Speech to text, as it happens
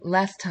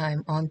Last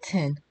time on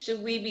 10.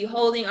 Should we be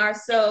holding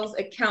ourselves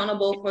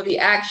accountable for the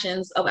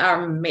actions of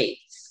our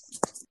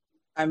mates?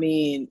 I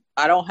mean,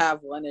 I don't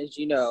have one, as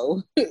you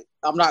know.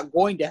 I'm not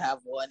going to have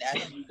one,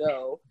 as you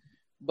know.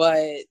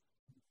 But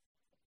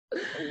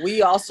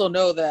we also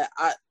know that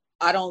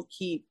I'm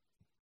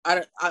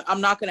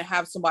not going to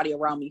have somebody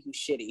around me who's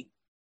shitty.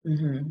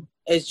 Mm-hmm.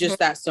 It's just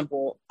that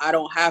simple. I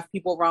don't have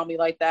people around me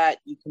like that.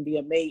 You can be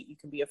a mate. You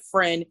can be a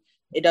friend.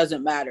 It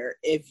doesn't matter.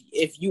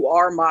 If you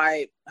are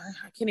I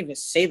can't even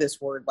say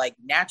this word like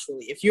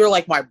naturally. If you're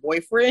like my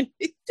boyfriend,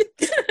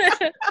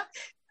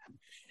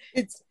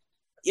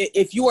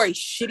 if you are a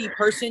shitty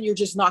person, you're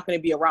just not going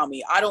to be around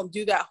me. I don't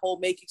do that whole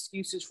make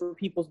excuses for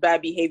people's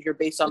bad behavior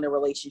based on their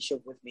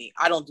relationship with me.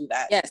 I don't do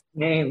that. Yes.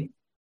 Name.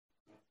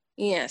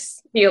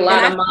 Yes. See a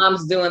lot of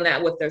moms doing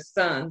that with their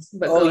sons.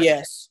 But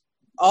yes.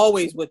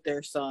 Always with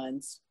their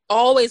sons.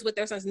 Always with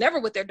their sons. Never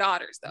with their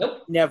daughters, though.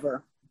 Nope.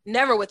 Never.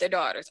 Never with their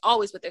daughters.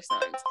 Always with their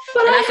sons.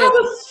 But I have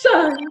a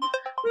son.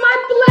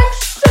 My black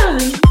son.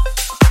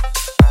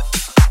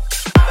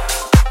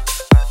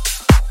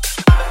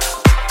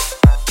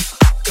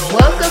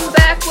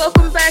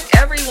 Welcome back,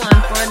 everyone,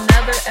 for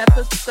another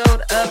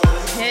episode of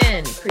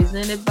 10,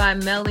 presented by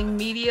Melling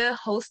Media,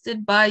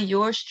 hosted by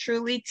yours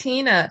truly,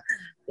 Tina.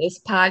 This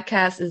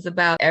podcast is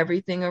about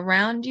everything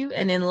around you,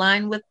 and in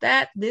line with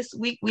that, this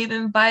week we've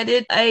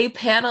invited a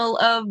panel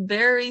of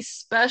very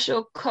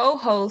special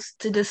co-hosts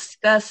to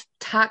discuss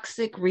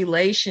toxic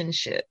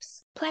relationships.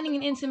 Planning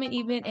an intimate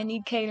event and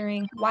need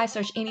catering? Why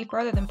search any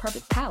further than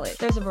Perfect Palette?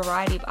 There's a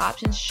variety of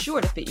options sure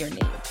to fit your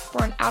needs.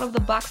 For an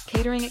out-of-the-box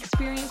catering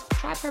experience,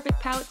 try Perfect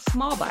Palette's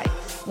Small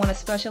Bites. Want a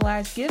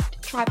specialized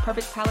gift? Try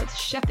Perfect Palette's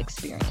Chef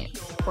Experience.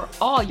 For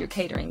all your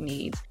catering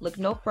needs, look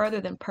no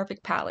further than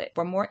Perfect Palette.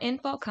 For more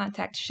info,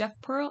 contact Chef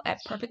Pearl at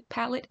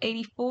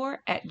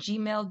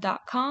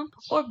perfectpalette84@gmail.com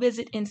or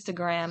visit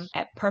Instagram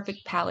at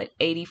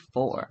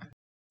perfectpalette84.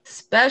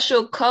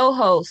 Special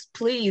co-hosts,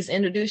 please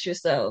introduce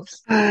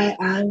yourselves. Hi,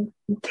 I'm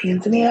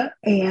Tanzania,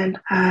 and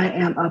I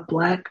am a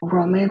Black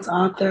romance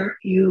author.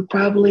 You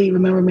probably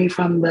remember me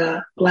from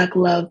the Black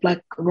Love,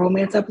 Black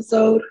Romance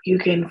episode. You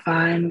can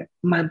find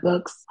my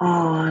books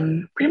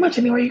on pretty much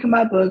anywhere you can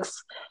buy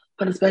books,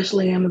 but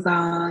especially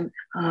Amazon,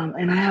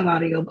 and I have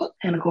audiobook,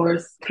 and of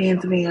course,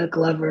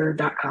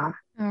 TanzaniaGlover.com.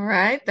 All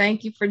right.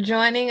 Thank you for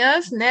joining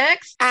us.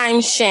 Next.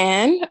 I'm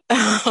Shan.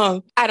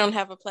 I don't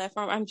have a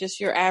platform. I'm just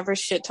your average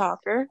shit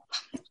talker.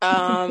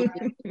 The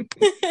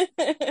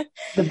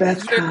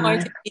best You're kind.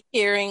 going to be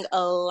hearing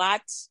a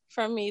lot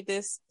from me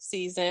this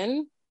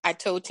season. I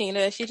told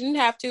Tina she didn't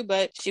have to,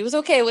 but she was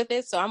okay with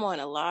it. So I'm on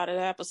a lot of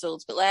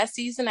episodes. But last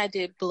season I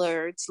did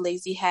Blurs,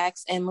 Lazy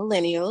Hacks, and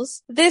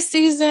Millennials. This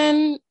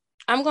season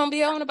I'm going to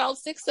be on about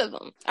 6 of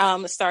them.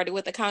 It started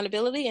with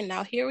accountability, and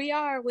now here we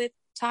are with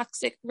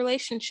toxic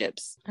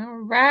relationships. All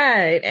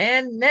right.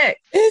 And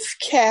next. It's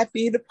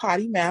Kathy, the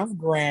Potty Mouth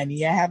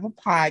Granny. I have a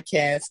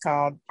podcast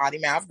called Potty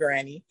Mouth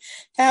Granny.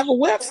 I have a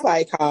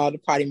website called the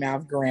Potty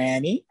Mouth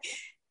Granny.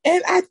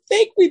 And I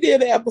think we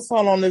did an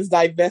episode on this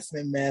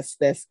divestment mess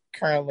that's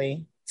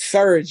currently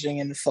surging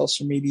in the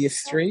social media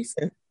streets,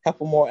 and a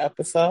couple more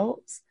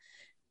episodes.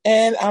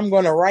 And I'm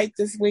going to write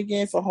this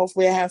weekend, so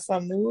hopefully I have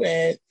something new.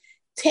 And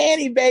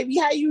Tanny, baby,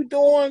 how you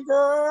doing,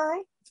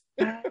 girl?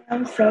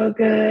 I'm so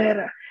good.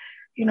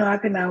 You know, I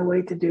could not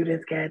wait to do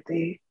this,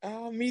 Kathy.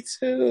 Oh, me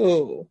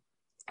too.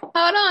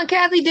 Hold on,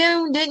 Kathy,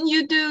 didn't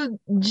you do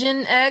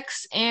Gen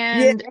X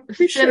and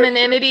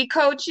femininity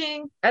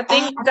coaching? I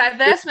think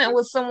divestment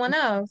was someone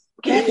else.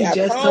 Kathy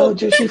just told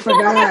you she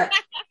forgot.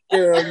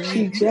 Girl,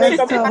 she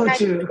just told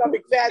you.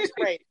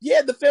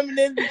 Yeah, the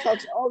femininity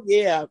coach. Oh,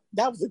 yeah.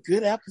 That was a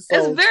good episode.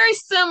 It's very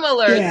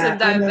similar to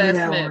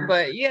divestment,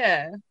 but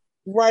yeah.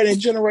 Right, in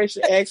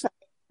Generation X,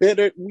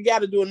 bitter. We got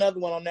to do another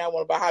one on that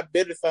one about how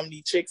bitter some of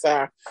these chicks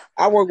are.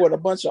 I work with a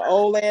bunch of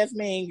old ass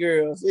mean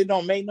girls. It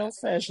don't make no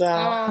sense,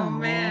 y'all. Oh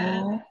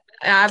man,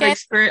 I've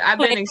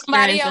been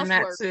experiencing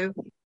that too.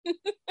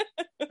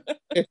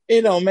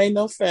 It don't make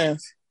no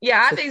sense.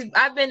 Yeah, I think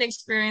I've been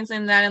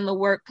experiencing that in the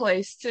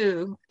workplace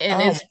too,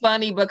 and it's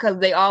funny because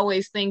they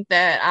always think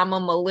that I'm a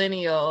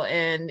millennial,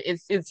 and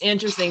it's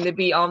interesting to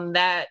be on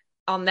that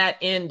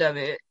end of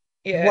it.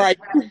 Yeah. Right,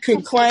 you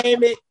can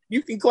claim it.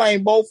 You can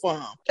claim both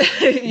of them.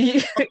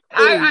 I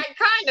kind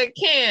of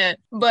can,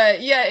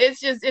 but yeah,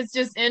 it's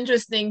just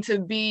interesting to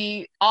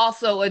be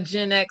also a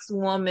Gen X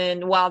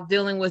woman while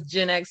dealing with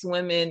Gen X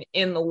women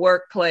in the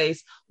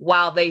workplace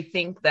while they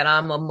think that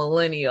I'm a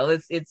millennial.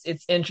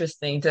 It's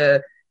interesting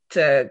to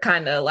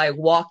kind of like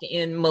walk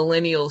in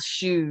millennial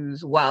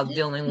shoes while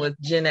dealing with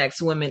Gen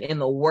X women in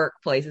the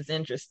workplace. It's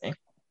interesting.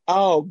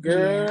 Oh,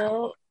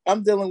 girl. Yeah.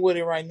 I'm dealing with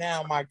it right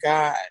now. My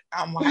God.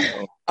 I'm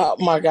like, Oh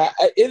my God!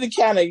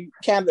 It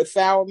kind of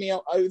sour me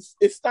on.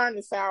 It's starting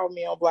to sour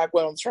me on Black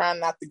women. I'm trying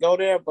not to go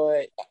there,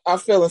 but I'm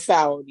feeling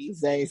sour these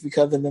days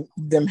because of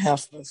them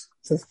heifers.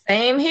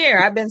 Same here.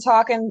 I've been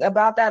talking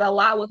about that a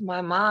lot with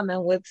my mom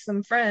and with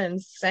some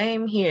friends.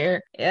 Same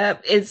here.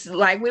 Yep. It's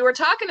like we were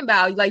talking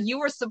about, like you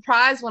were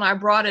surprised when I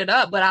brought it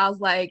up, but I was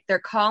like, they're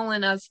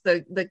calling us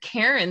the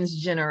Karen's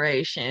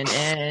generation.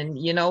 And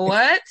you know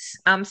what?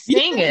 I'm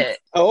seeing it.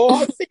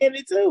 Oh, I'm seeing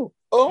it too.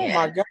 Oh Yeah.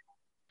 my God.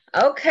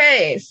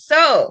 Okay,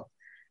 so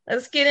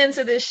let's get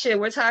into this shit.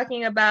 We're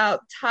talking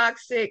about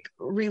toxic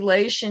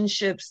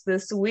relationships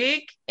this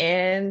week.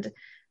 And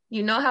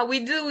you know how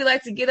we do. We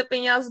like to get up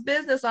in y'all's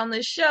business on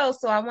this show.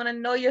 So I want to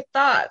know your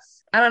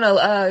thoughts. I don't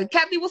know.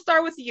 Kathy, we'll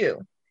start with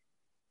you.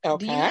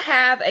 Okay. Do you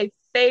have a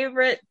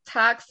favorite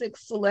toxic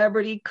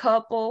celebrity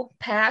couple,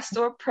 past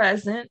or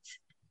present?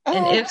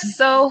 And if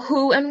so,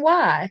 who and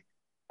why?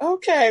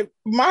 Okay.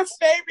 My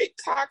favorite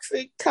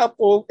toxic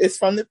couple is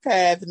from the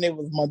past, and it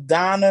was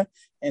Madonna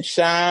and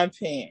Sean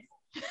Penn.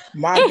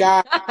 My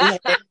God.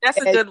 That's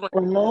a good one.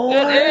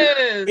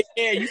 It is.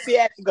 Yeah, you see,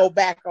 I have to go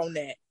back on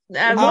that.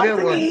 That's a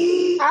good one.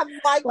 I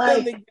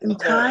like them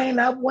tying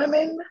up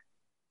women.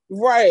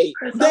 Right.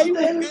 They were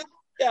Something. good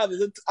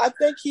together. I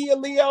think he a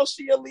Leo,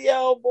 she a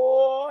Leo,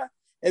 boy.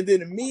 And then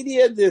the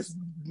media just,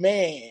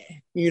 man,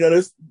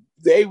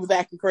 they was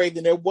acting crazy,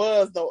 and there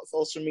was no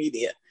social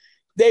media.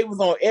 They was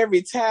on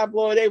every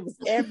tabloid. They was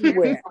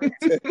everywhere.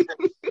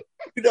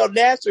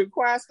 National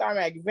Enquirer, Star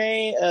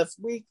Magazine, Us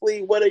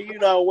Weekly,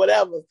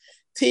 whatever,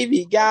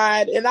 TV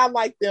Guide. And I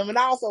like them. And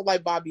I also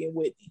like Bobby and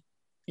Whitney.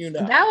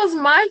 That was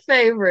my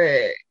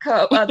favorite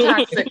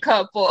toxic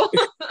couple.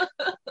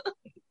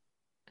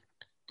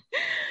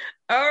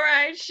 All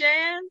right,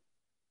 Shan.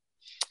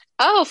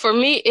 Oh, for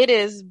me, it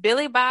is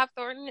Billy Bob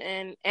Thornton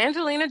and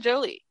Angelina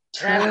Jolie.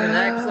 That's an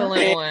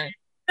excellent one.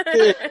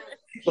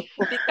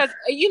 Because,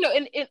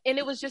 and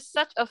it was just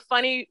such a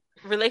funny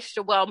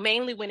relationship. Well,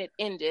 mainly when it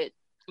ended.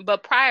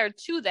 But prior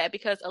to that,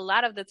 because a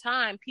lot of the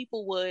time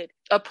people would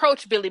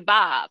approach Billy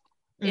Bob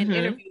in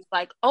interviews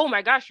like, oh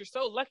my gosh, you're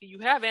so lucky you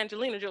have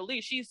Angelina Jolie.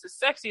 She's the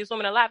sexiest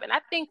woman alive. And I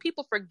think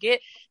people forget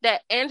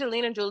that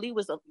Angelina Jolie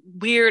was a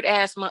weird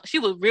ass mom. She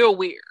was real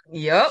weird.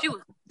 Yep. She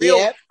was real.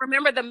 Yep.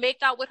 Remember the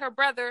makeout with her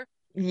brother?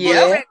 Yeah. On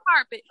the red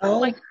carpet. Oh.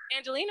 Like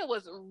Angelina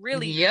was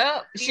really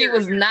Yep. She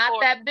was not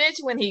that bitch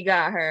when he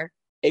got her.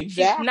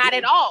 Exactly. Not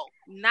at all.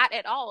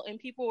 And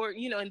people were,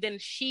 and then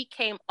she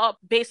came up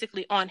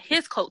basically on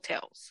his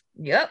coattails.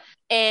 Yep.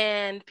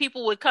 And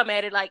people would come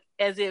at it like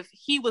as if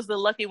he was the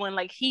lucky one,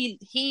 like he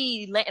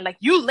like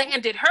you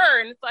landed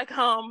her, and it's like,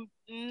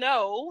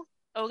 no,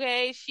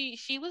 okay,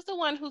 she was the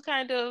one who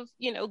kind of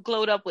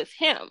glowed up with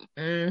him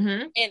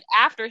and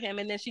after him,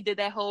 and then she did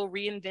that whole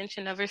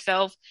reinvention of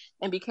herself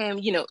and became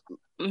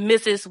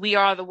Mrs. We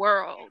Are the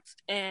World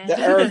and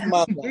the Earth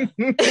Mother.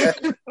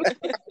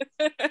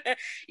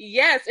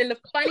 Yes, and the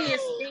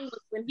funniest thing was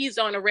when he's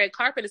on a red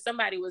carpet and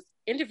somebody was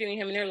interviewing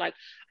him and they're like,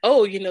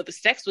 oh, the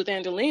sex with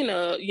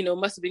Angelina,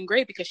 must have been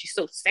great because she's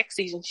so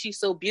sexy and she's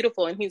so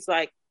beautiful. And he's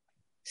like,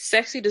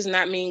 sexy does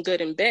not mean good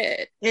in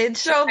bed. It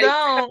sure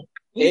don't.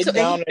 He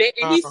said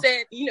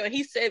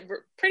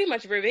pretty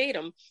much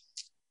verbatim,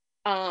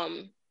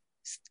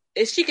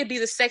 she could be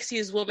the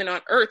sexiest woman on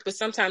earth, but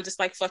sometimes it's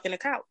like fucking a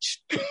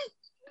couch.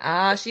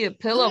 She a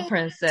pillow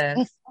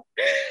princess.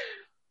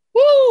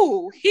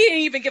 Woo! He didn't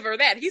even give her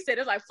that. He said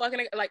it's like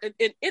fucking,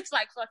 it's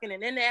like fucking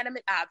an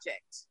inanimate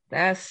object.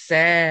 That's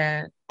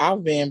sad. I'll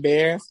be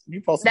embarrassed. You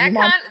supposed to that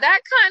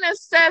kind of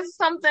says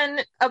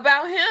something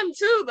about him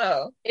too,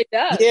 though. It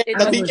does. Yeah,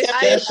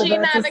 is she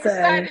not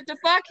excited to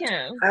fuck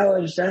him? I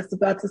was just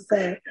about to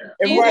say.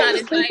 She's not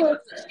excited.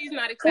 She's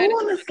not excited. Who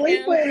want to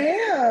sleep with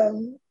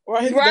him?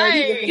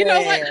 Right. You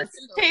know what?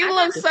 He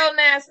looks so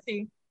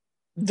nasty.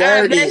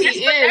 Dirty. He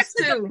is that's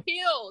his too.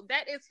 appeal.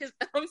 That is his.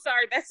 I'm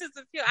sorry. That's his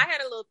appeal. I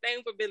had a little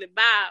thing for Billy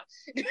Bob.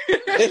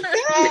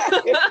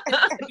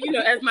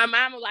 As my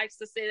mama likes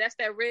to say, that's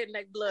that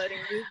redneck blood in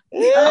you.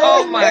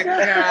 Oh my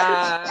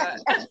God.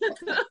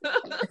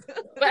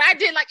 But I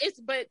did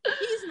but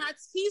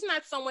he's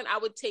not someone I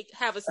would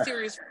have a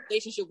serious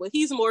relationship with.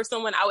 He's more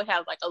someone I would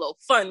have like a little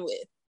fun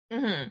with.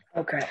 Mm-hmm.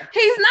 Okay.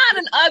 He's not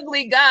an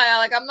ugly guy.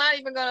 Like, I'm not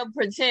even gonna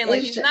pretend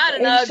like he's not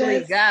an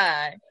ugly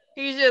guy.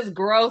 He's just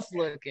gross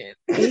looking.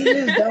 He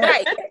just don't.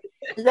 Right.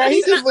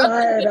 He's just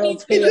dirty.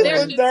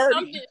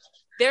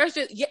 There's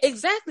just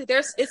exactly.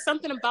 It's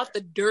something about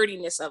the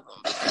dirtiness of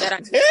him that I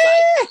just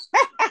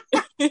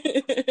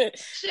like.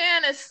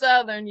 Shan is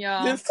Southern,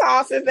 y'all. Just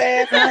toss his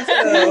ass.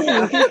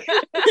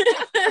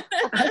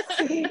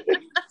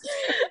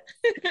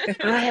 I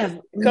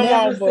have Come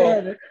on,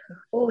 said,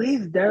 oh,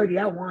 he's dirty.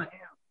 I want him.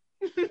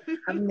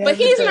 But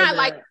he's not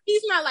like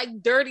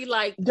dirty,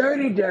 like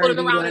dirty, put it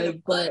around in the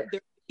but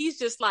he's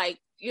just like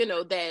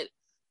that.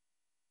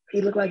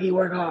 He looked like he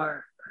worked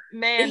hard.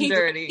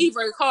 Dirty. He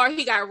worked hard.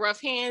 He got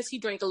rough hands. He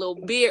drank a lot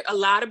of beer. A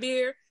lot of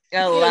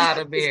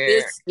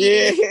beer.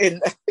 Yeah.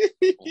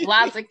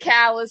 Lots of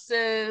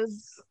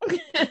calluses.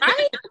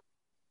 Right?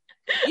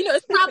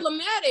 It's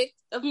problematic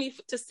of me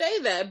to say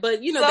that,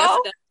 but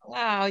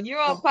Wow, you're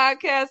on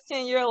podcast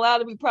 10. You're allowed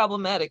to be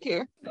problematic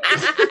here.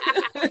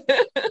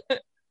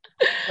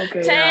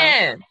 Okay,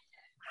 10.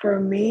 For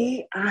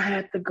me, I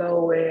had to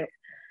go with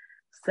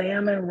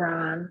Sam and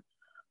Ron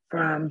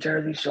from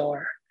Jersey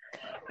Shore.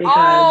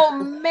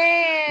 Oh,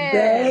 man.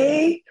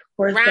 They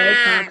were Ron. so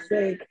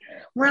toxic.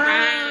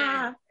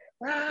 Ron.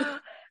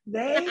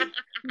 They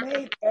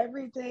made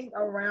everything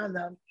around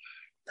them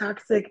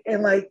toxic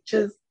and like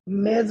just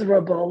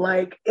miserable.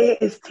 Like, it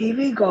is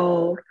TV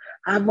gold.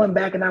 I went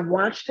back and I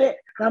watched it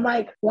and I'm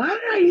like, why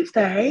did I used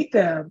to hate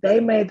them? They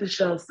made the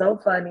show so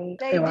funny.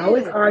 They were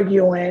always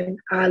arguing.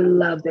 I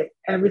loved it,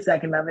 every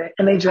second of it.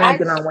 And they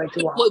dragged it on way too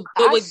long.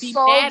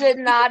 I did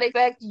not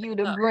expect you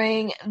to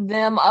bring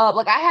them up.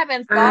 Like, I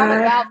haven't thought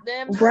about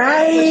them since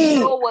the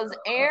show was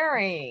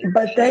airing.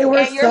 But they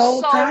were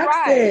so toxic.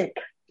 Right.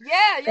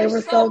 Yeah, they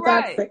were so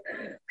toxic.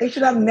 They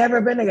should have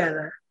never been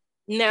together.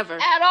 Never.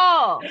 At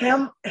all.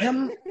 Him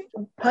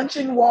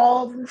punching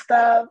walls and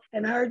stuff,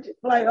 and her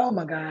like, oh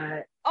my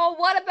God. Oh,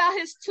 what about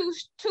his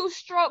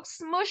two-stroke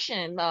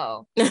smushing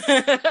though?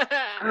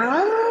 I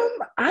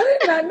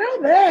did not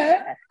know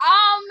that.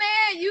 Oh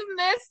man, you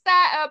missed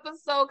that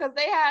episode because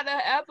they had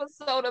an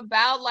episode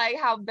about like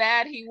how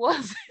bad he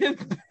was in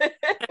bed. I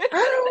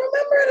don't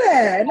remember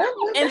that.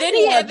 And then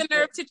he had the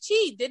nerve to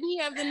cheat. Didn't he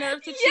have the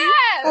nerve to cheat?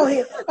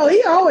 Yes.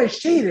 He always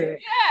cheated.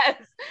 Yes.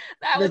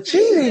 That the was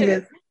cheating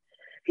is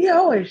he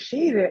always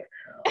cheated.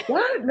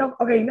 Why? No.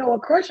 Okay, you know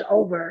what? Crush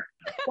over.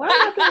 Why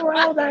nothing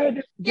wrong with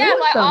that? Yeah,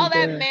 like something. all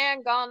that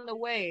man gone to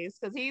waste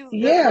because he's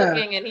good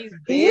looking and he's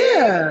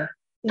big.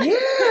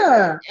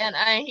 Yeah.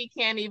 and he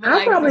can't even.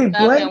 I probably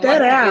blanked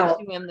that out.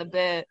 You in the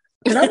bed.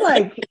 And I'm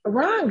like,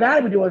 Ron got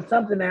to be doing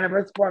something to have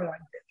her sprung like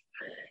this.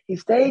 He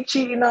stayed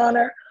cheating on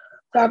her,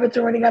 talking to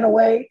her when he got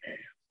away,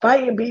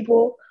 fighting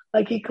people.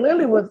 Like, he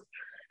clearly was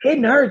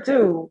hitting her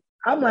too.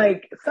 I'm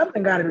like,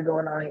 something got to be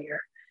going on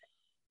here.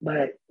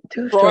 But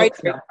two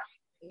strokes, no.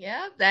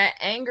 Yeah, that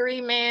angry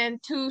man,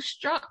 two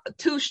stroke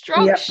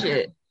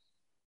shit.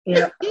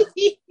 Yeah.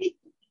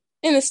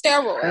 And the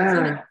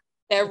steroids.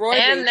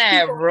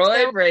 That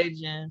roid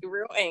raging.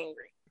 Real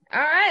angry. All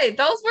right,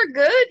 those were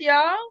good,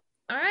 y'all.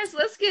 All right, so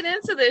let's get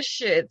into this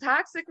shit.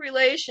 Toxic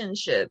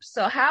relationships.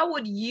 So how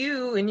would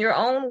you, in your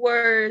own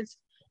words,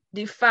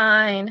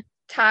 define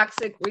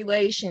toxic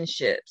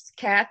relationships?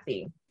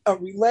 Kathy. A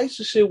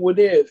relationship where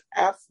there's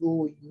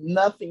absolutely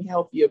nothing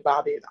healthy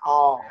about it at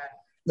all.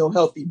 No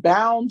healthy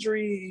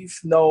boundaries,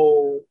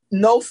 no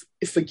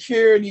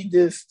security,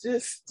 just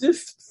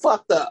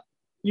fucked up,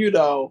 in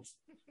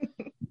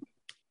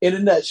a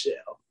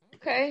nutshell.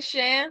 Okay,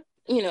 Shan.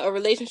 A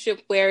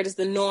relationship where it is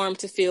the norm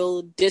to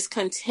feel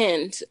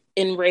discontent,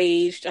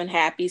 enraged,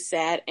 unhappy,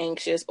 sad,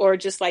 anxious, or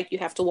just like you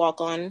have to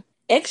walk on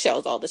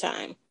eggshells all the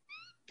time.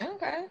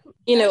 Okay.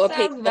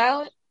 Sounds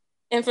valid.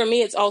 And for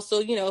me, it's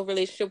also, a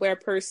relationship where a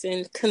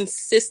person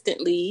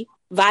consistently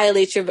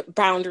violates your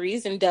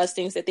boundaries and does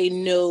things that they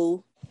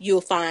know you'll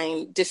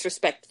find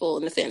disrespectful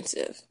and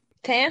offensive.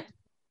 Tan?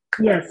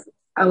 Yes,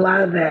 a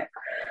lot of that.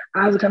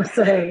 I was going to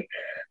say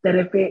that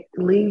if it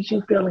leaves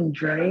you feeling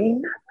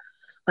drained,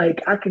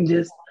 like I can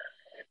just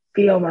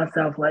feel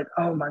myself like,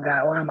 oh my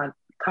God, why am I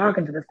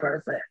talking to this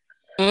person?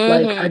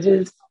 Mm-hmm. Like I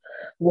just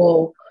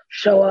will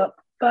show up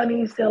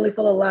funny, silly,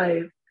 full of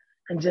life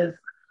and just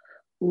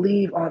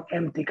leave on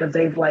empty because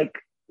they've like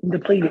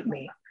depleted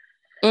me.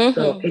 Mm-hmm.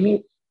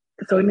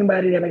 So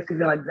anybody that makes me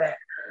feel like that,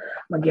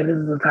 again, this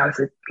is a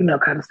toxic,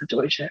 kind of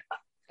situation.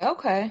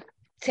 Okay.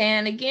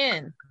 Tan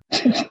again.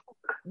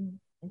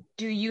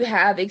 Do you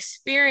have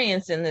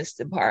experience in this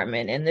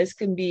department? And this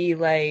can be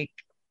like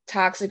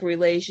toxic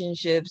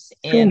relationships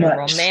in a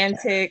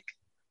romantic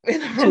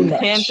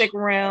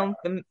realm,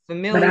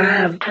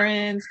 familiar,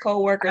 friends,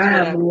 co-workers. I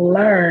have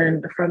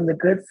learned from the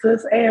good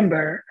sis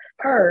Amber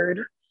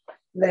Heard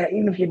that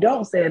even if you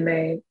don't say a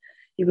name,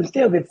 you can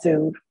still get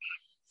sued.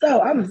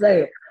 So I'm gonna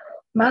say it.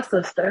 My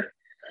sister.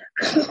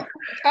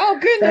 Oh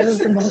goodness! That is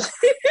the most.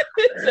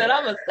 Said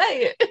I'm gonna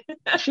say it.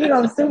 She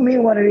gonna sue me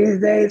one of these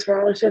days for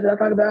all the shit that I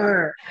talk about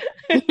her.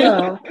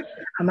 So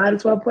I might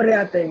as well put it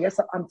out there. Yes,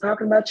 I'm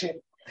talking about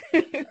you.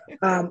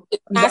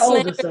 The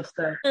older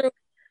sister.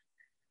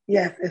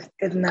 Yes,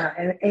 it's not,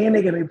 and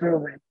it can be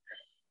proven.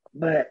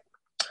 But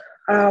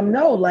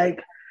no,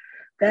 like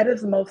that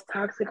is the most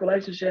toxic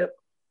relationship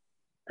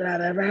that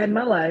I've ever had in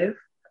my life,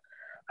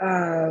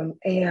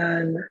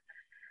 and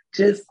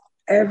just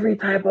every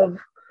type of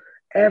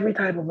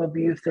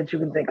abuse that you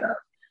can think of.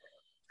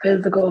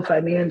 Physical,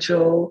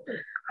 financial,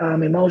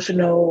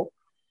 emotional,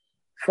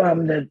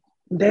 from the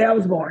day I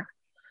was born.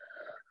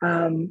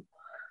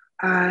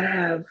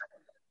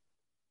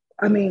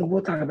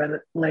 We'll talk about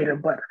it later,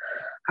 but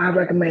I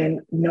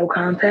recommend no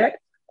contact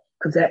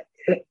because that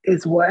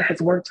is what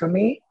has worked for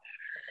me.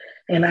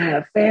 And I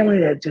have family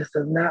that just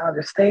does not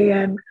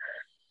understand.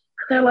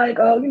 They're like,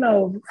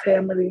 oh,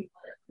 family,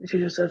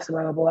 she's just sister,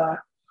 blah, blah, blah.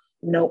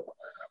 Nope.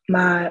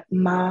 My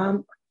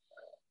mom,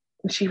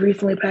 she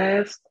recently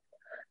passed,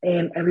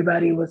 and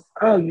everybody was,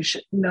 oh, you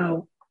should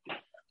know.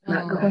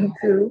 Not going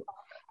to.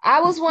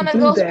 I was one of do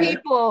those that.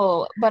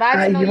 people, but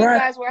I didn't know you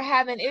guys were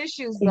having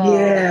issues though.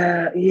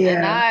 Yeah.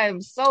 And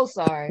I'm so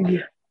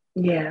sorry.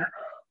 Yeah.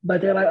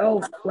 But they're like,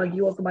 oh, like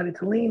you want somebody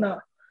to lean on.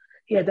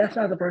 Yeah, that's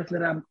not the person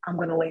that I'm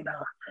gonna lean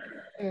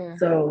on.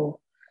 So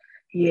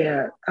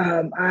yeah,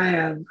 I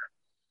have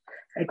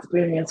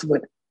experience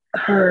with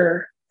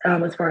her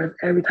as far as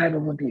every type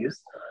of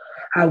abuse.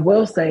 I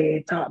will say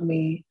it taught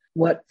me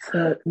what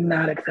to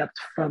not accept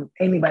from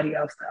anybody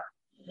else though.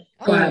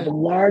 So I have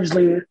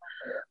largely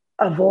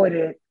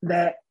avoided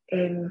that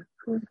in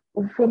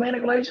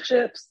romantic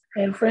relationships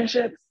and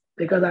friendships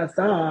because I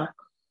saw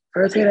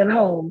firsthand at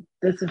home,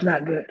 this is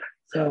not good.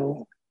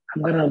 So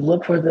I'm going to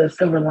look for the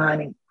silver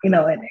lining, in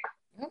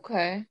it.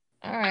 Okay.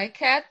 All right.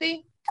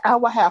 Kathy? I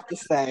would have to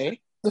say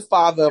the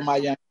father of my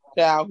young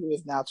child, who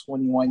is now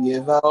 21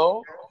 years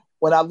old.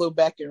 When I look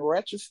back in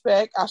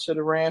retrospect, I should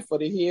have ran for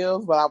the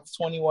hills, but I was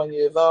 21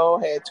 years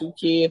old, had 2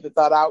 kids, and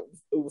thought I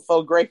was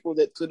so grateful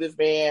to this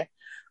man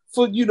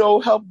for,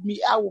 helping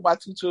me out with my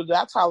 2 children.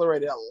 I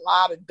tolerated a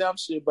lot of dumb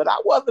shit, but I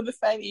wasn't the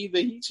same either.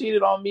 He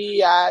cheated on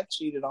me. I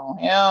cheated on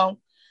him.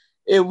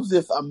 It was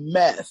just a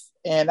mess.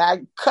 And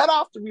I cut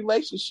off the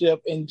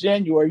relationship in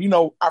January,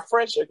 our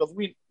friendship, because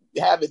we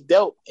haven't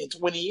dealt in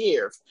 20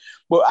 years.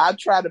 But I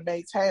try to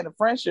maintain a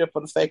friendship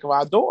for the sake of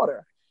our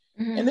daughter.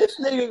 Mm-hmm. And this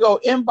nigga go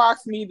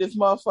inbox me this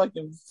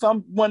motherfucking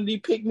one of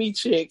these pick me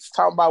chicks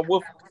talking about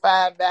what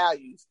 5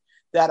 values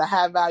that a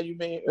high value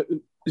man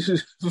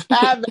the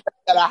 5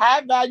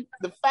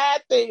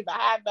 things a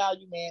high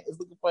value man is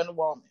looking for in a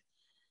woman.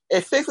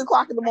 At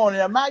 6:00 in the morning,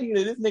 now mind you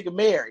that this nigga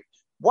married.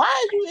 Why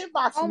are you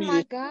inboxing me? Oh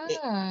my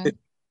God.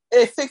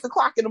 At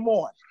 6:00 in the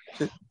morning.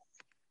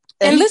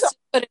 And let's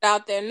put it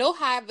out there. No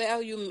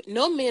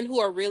men who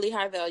are really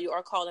high value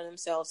are calling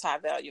themselves high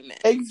value men.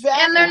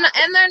 Exactly.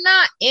 And they're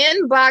not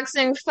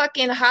inboxing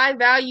fucking high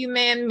value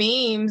man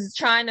memes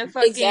trying to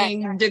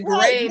fucking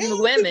degrade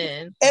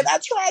women. And I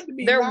tried to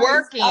be They're nice.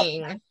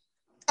 working.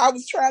 I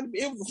was trying to be,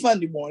 it was a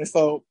Sunday morning,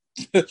 so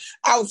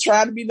I was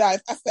trying to be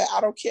nice. I said,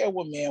 I don't care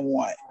what men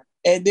want.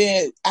 And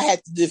then I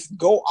had to just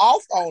go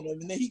off on him.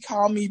 And then he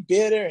called me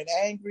bitter and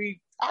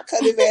angry. I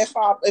cut his ass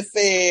off and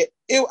said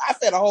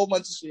a whole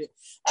bunch of shit.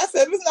 I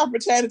said, it's not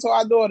pertaining to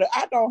our daughter.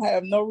 I don't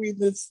have no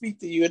reason to speak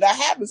to you. And I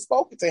haven't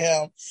spoken to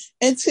him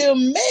until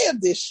May of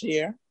this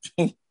year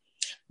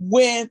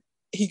when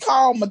he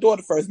called my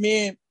daughter first.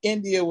 Me and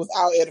India was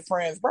out at a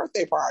friend's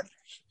birthday party.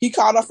 He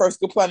called her first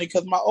complaining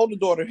because my older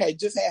daughter had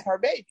just had her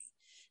baby.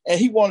 And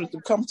he wanted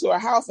to come to our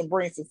house and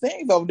bring some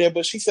things over there.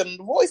 But she sent him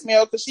the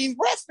voicemail because she's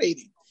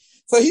breastfeeding.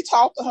 So he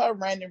talked to her,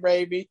 random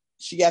baby.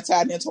 She got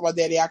tired and told my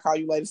daddy, I'll call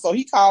you later. So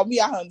he called me.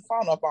 I hung the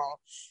phone up on.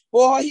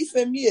 Boy, he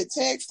sent me a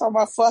text talking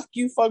about fuck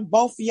you, fuck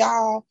both of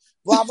y'all,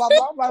 blah, blah,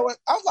 blah. I was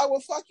like, well,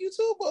 fuck you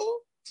too, boo.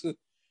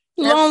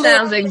 That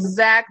sounds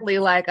exactly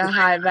like a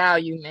high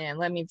value man,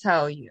 let me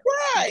tell you.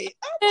 Right.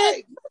 I'm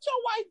like, let your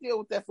wife deal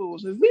with that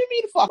foolishness. Leave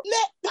me the fuck.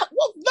 Number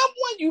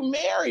one, you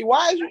married.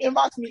 Why is you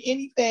inboxing me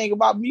anything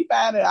about me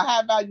finding a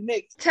high value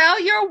nigga? Tell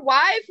your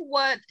wife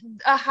what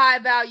a high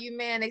value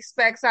man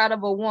expects out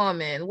of a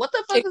woman. What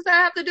the fuck does that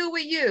have to do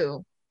with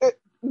you?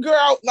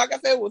 Girl, like I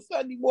said, it was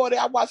Sunday morning.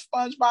 I watched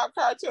SpongeBob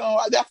cartoon.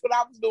 That's what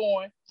I was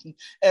doing.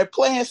 And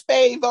playing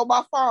spades on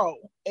my phone.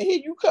 And here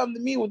you come to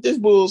me with this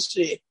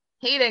bullshit.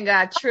 He done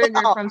got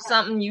triggered from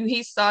something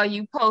he saw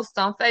you post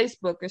on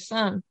Facebook or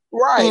something.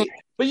 Right.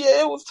 But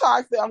yeah, it was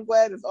toxic. I'm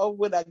glad it's over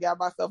with. I got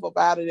myself up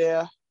out of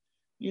there.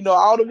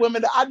 All the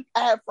women that I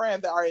have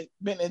friends that are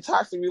been in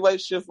toxic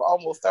relationships for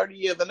almost 30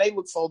 years and they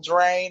look so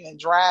drained and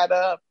dried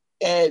up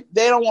and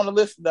they don't want to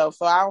listen though.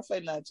 So I don't say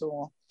nothing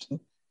to them.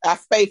 I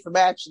face them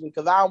actually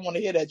because I don't want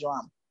to hear that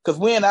drama. Because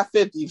we're in our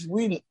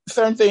 50s.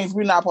 Certain things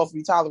we're not supposed to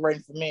be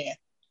tolerating for men.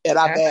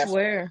 I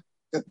swear.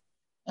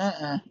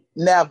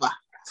 Never.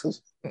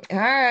 All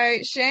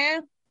right,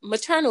 Shan.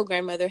 Maternal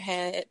grandmother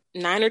had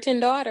 9 or 10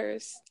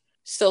 daughters.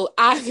 So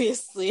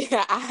obviously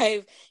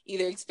I've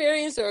either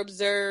experienced or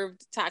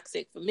observed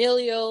toxic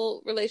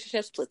familial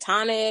relationships,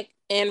 platonic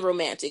and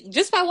romantic,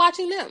 just by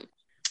watching them.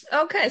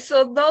 Okay,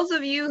 so those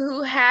of you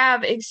who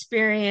have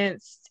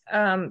experienced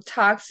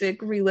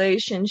toxic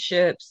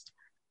relationships,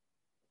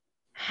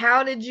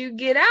 how did you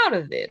get out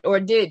of it? Or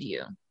did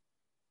you?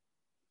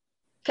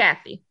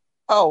 Kathy.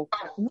 Oh,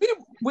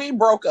 we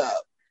broke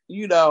up,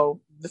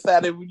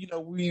 decided,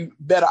 we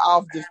better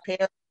off just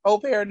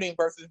co-parenting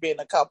versus being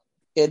a couple.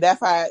 And that's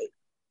how I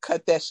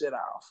cut that shit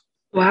off.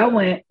 Well, I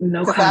went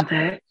no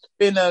contact.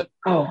 The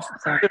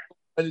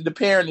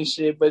parenting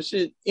shit, but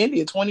shit,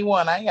 India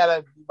 21, I ain't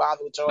gotta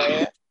bother with your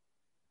ass.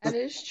 That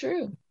is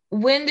true.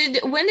 When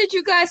did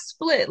you guys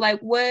split?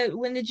 Like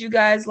when did you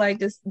guys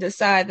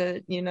decide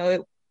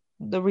that,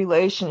 the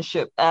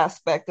relationship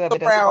aspect of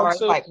it as far as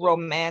like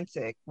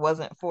romantic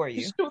wasn't for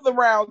you? She was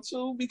around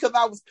 2 because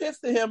I was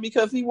pissed at him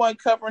because he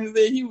wasn't covering his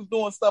head. He was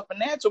doing stuff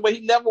financial, but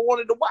he never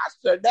wanted to watch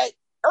her. That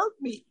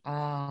irked me.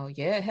 Oh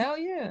yeah, hell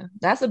yeah.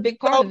 That's a big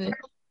part of it.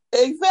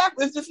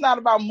 Exactly. It's just not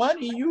about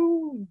money.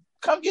 You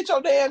come get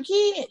your damn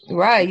kid.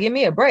 Right. Give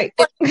me a break.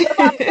 Let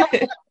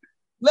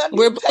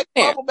me take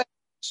bubble bath.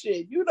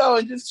 shit,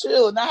 and just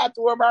chill and not have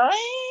to worry about.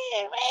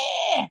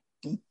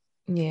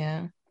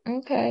 Yeah.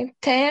 Okay.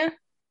 Tan?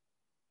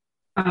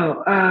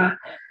 Oh,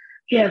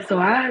 yeah. So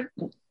I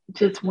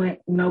just went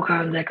no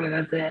contact, like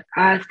I said.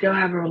 I still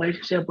have a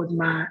relationship with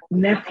my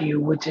nephew,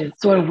 which is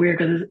sort of weird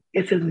because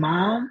it's his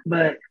mom,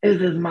 but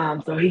it's his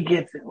mom, so he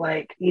gets it.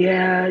 Like,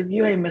 yeah,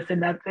 you ain't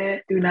missing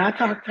nothing. Do not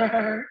talk to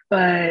her.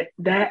 But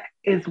that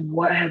is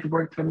what has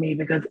worked for me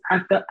because I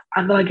feel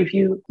like if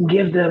you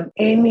give them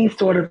any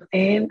sort of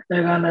end,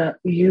 they're gonna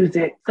use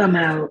it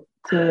somehow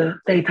to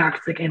stay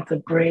toxic and to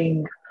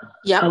bring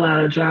a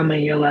lot of drama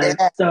in your life.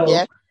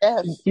 So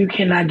you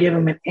cannot give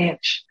them an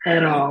inch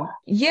at all.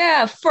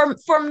 Yeah,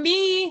 for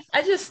me,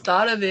 I just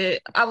thought of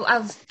it. I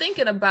was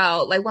thinking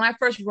about, like, when I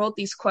first wrote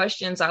these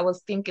questions, I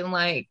was thinking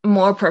like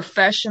more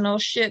professional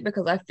shit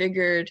because I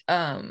figured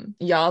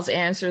y'all's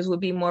answers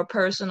would be more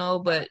personal.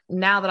 But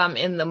now that I'm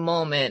in the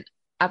moment,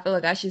 I feel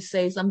like I should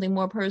say something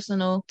more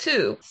personal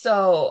too.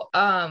 So,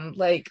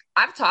 like,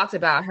 I've talked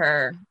about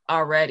her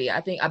already.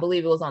 I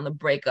believe it was on the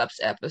breakups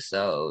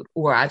episode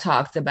where I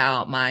talked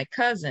about my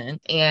cousin.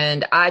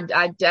 And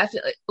I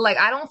definitely, like,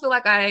 I don't feel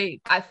like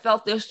I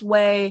felt this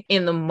way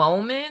in the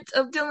moment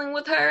of dealing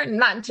with her,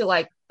 not until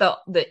like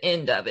the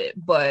end of it.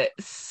 But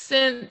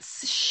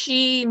since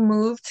she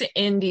moved to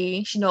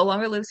Indy, she no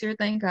longer lives here,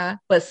 thank God.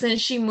 But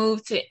since she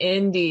moved to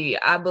Indy,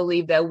 I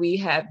believe that we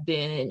have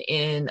been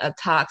in a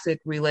toxic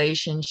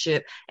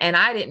relationship, and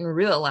I didn't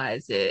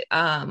realize it.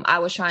 I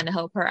was trying to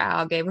help her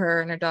out, gave her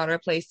and her daughter a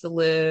place to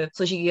live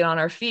so she could get on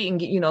her feet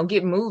and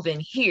get moving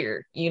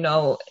here.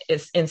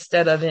 It's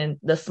instead of in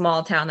the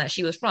small town that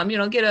she was from.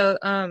 Get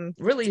a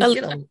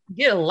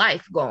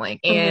life going.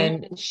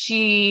 And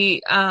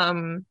she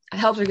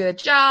helped her get a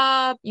job.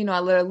 I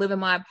let her live in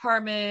my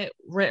apartment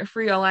rent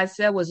free. All I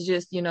said was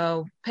just,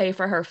 pay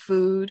for her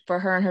food for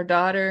her and her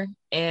daughter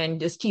and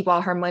just keep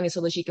all her money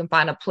so that she can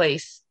find a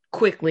place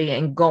quickly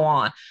and go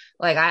on.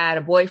 Like, I had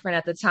a boyfriend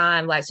at the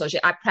time, like, so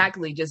I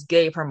practically just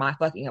gave her my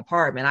fucking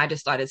apartment. I just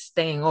started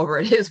staying over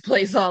at his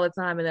place all the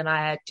time. And then I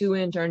had 2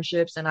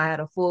 internships and I had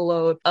a full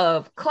load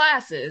of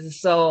classes.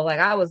 So, like,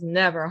 I was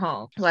never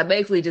home. So I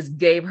basically just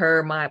gave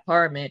her my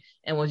apartment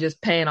and was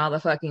just paying all the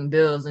fucking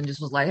bills and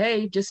just was like,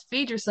 hey, just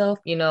feed yourself,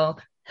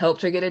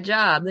 helped her get a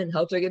job, then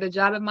helped her get a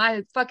job at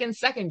my fucking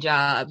second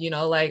job.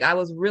 Like, I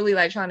was really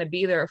like trying to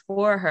be there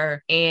for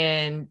her.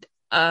 And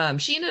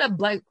she ended up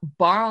like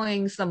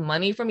borrowing some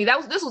money from me.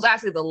 This was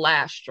actually the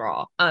last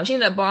straw. She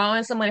ended up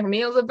borrowing some money from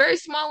me. It was a very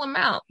small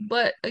amount,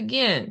 but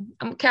again,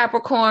 I'm a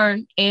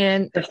Capricorn,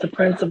 and that's the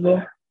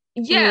principle.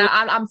 Yeah,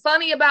 I'm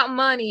funny about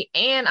money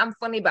and I'm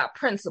funny about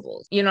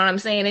principles. You know what I'm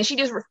saying? And she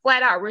just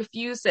flat out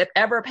refused to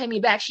ever pay me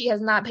back. She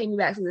has not paid me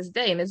back to this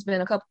day. And it's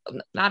been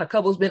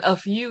it's been a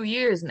few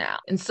years now.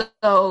 And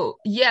so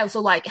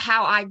like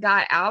how I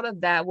got out of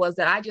that was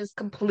that I just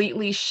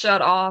completely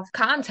shut off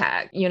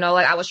contact.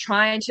 Like I was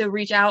trying to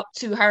reach out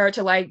to her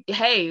to like,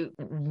 hey,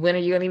 when are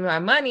you gonna give me my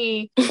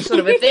money? Sort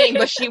of a thing.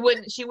 But she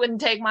wouldn't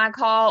take my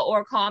call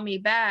or call me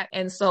back.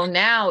 And so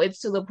now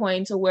it's to the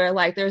point to where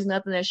like there's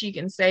nothing that she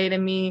can say to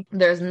me.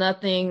 There's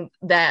nothing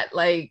that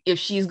like if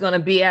she's gonna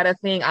be at a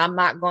thing, I'm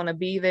not gonna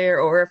be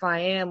there, or if I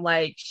am,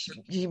 like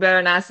she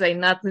better not say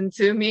nothing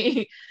to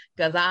me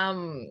because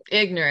I'm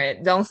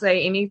ignorant. Don't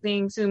say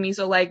anything to me.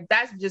 So like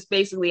that's just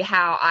basically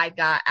how I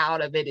got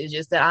out of it. Is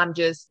just that I'm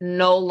just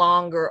no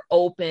longer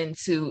open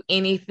to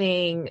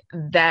anything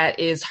that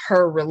is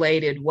her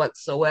related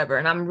whatsoever.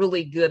 And I'm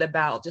really good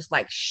about just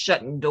like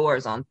shutting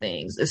doors on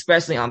things,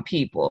 especially on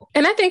people.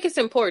 And I think it's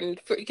important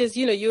because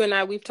you and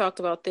I, we've talked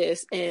about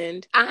this,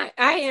 and I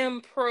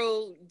am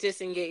pro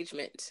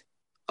disengagement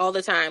all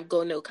the time.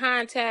 Go no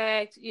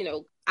contact.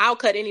 I'll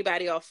cut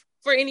anybody off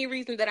for any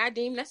reason that I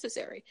deem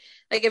necessary.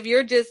 Like if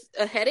you're just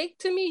a headache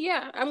to me,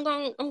 yeah, I'm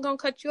going to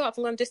cut you off.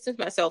 I'm going to distance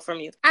myself from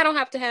you. I don't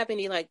have to have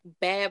any like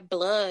bad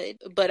blood,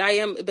 but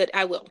I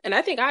will. And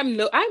I think I'm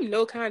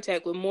no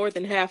contact with more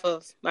than half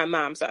of my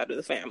mom's side of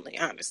the family,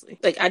 honestly.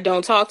 Like I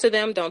don't talk to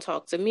them, don't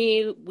talk to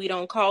me. We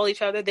don't call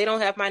each other. They don't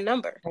have my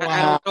number. Wow.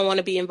 I don't want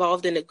to be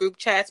involved in the group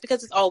chats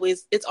because it's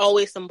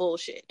always some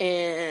bullshit.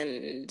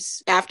 And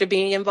after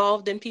being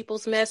involved in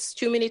people's mess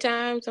too many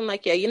times, I'm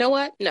like, yeah, you know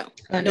what? No.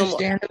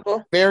 Understandable. No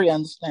more. Very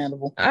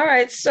understandable. All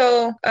right.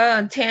 So,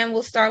 Tam,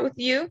 we'll start with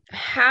you.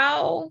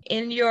 How,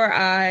 in your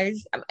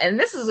eyes, and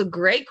this is a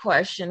great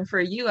question for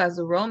you as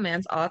a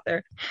romance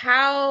author,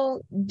 how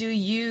do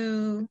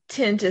you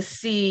tend to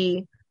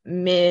see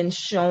men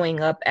showing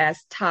up as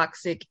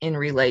toxic in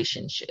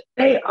relationships?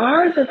 They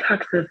are the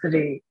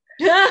toxicity.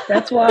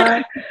 That's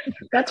why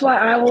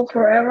I will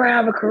forever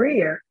have a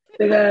career,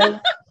 because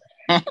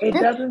it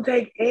doesn't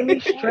take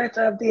any stretch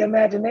of the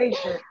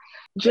imagination.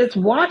 Just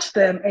watch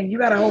them and you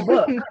got a whole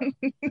book.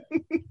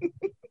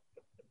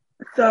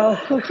 So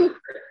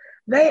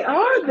they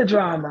are the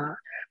drama.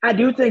 I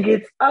do think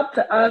it's up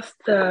to us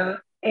to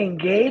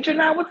engage or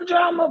not with the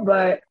drama,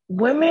 but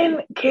women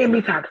can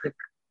be toxic.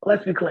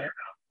 Let's be clear.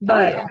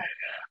 But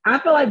I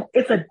feel like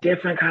it's a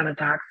different kind of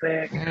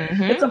toxic.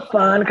 Mm-hmm. It's a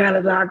fun kind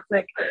of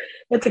toxic.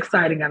 It's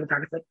exciting kind of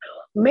toxic.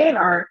 Men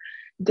are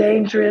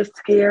dangerous,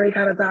 scary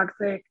kind of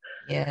toxic.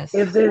 Yes.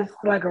 Is this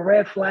like a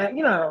red flag?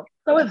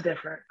 So it's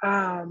different.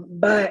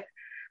 But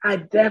I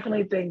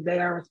definitely think they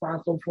are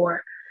responsible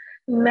for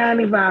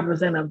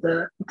 95% of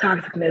the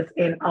toxicness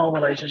in all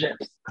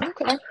relationships.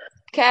 Okay.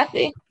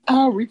 Kathy?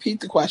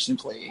 Repeat the question,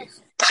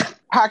 please.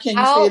 How can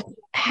you say it?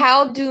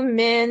 How do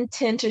men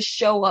tend to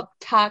show up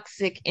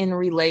toxic in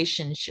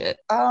relationships?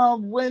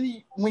 When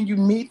you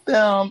meet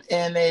them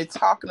and they're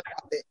talking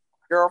about their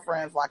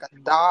girlfriends like a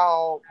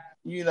dog,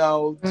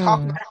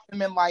 talking about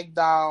women like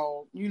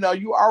dog,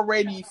 you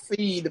already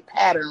see the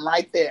pattern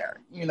right there.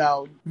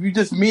 You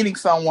just meeting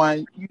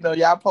someone,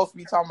 y'all supposed to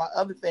be talking about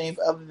other things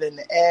other than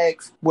the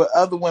ex, what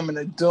other women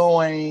are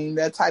doing,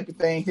 that type of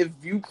thing, his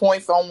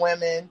viewpoints on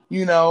women,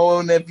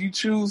 and if you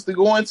choose to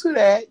go into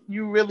that,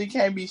 you really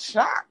can't be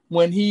shocked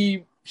when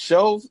he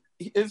shows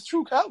his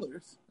true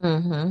colors.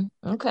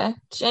 Okay.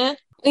 Jen?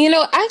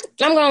 I'm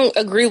going to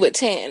agree with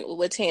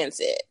what Tan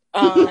said.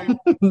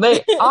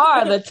 They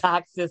are the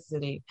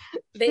toxicity.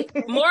 They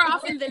more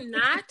often than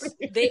not,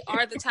 they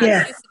are the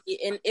toxicity.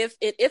 Yeah. And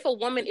if a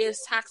woman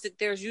is toxic,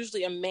 there's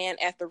usually a man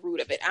at the root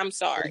of it. I'm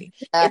sorry.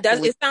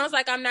 Exactly. It sounds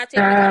like I'm not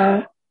taking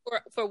credit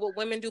for what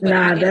women do,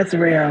 but that's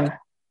real.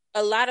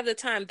 A lot of the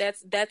time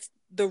that's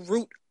the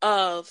root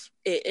of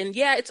it. And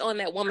yeah, it's on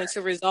that woman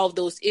to resolve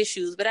those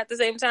issues. But at the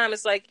same time,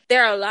 it's like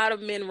there are a lot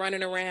of men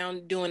running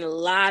around doing a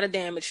lot of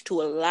damage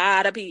to a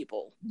lot of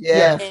people.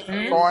 Yes,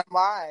 going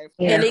live.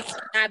 And it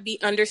cannot be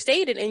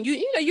understated. And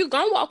you're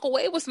gonna walk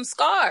away with some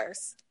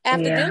scars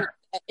after doing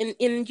that.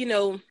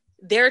 And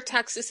their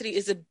toxicity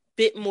is a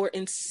bit more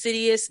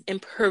insidious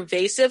and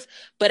pervasive,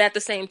 but at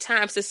the same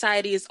time,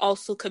 society is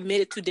also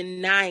committed to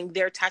denying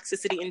their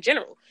toxicity in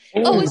general.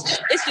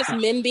 It's just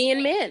men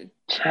being men.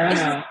 It's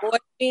just boys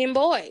being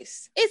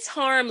boys. It's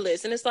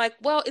harmless. And it's like,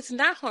 well, it's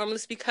not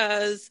harmless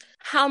because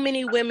how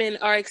many women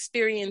are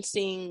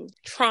experiencing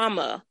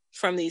trauma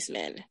from these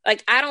men?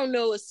 Like, I don't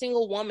know a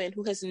single woman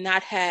who has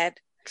not had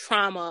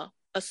trauma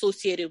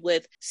associated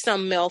with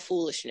some male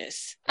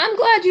foolishness. I'm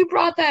glad you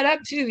brought that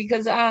up too,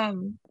 because I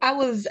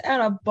was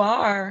at a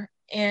bar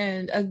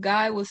and a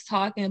guy was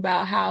talking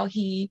about how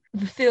he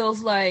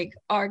feels like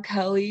R.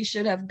 Kelly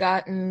should have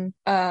gotten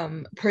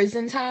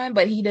prison time,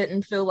 but he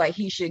didn't feel like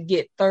he should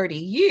get 30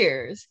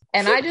 years.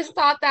 And I just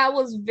thought that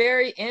was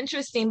very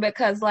interesting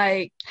because,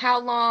 like,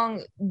 how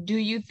long do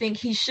you think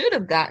he should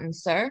have gotten,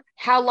 sir?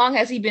 How long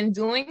has he been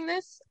doing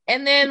this?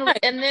 And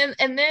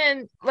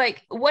then,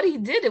 like, what he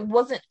did, it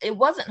wasn't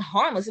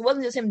harmless. It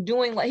wasn't just him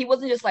doing, like, he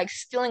wasn't just like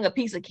stealing a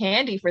piece of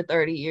candy for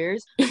 30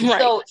 years.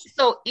 Right.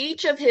 So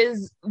each of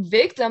his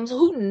victims,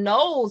 who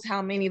knows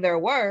how many there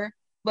were,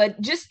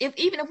 but just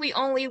even if we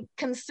only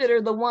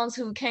consider the ones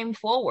who came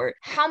forward,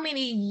 how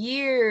many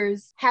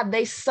years have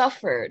they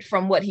suffered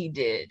from what he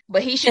did?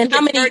 But he shouldn't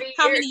get 30 years.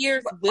 How many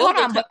years will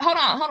hold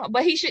on.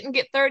 But he shouldn't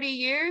get 30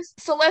 years.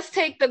 So let's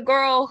take the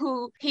girl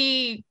who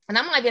and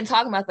I'm not even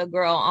talking about the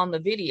girl on the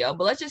video,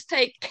 but let's just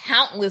take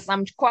countless,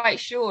 I'm quite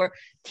sure,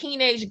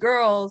 teenage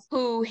girls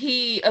who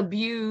he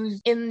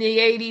abused in the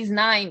 80s,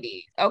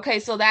 90s. Okay,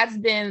 so that's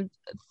been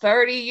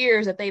 30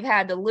 years that they've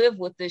had to live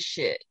with this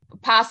shit.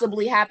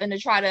 Possibly happen to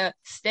try to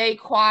stay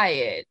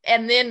quiet.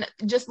 And then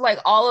just like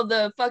all of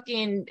the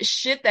fucking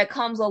shit that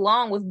comes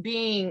along with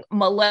being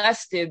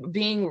molested,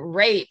 being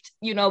raped,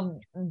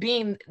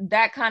 being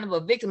that kind of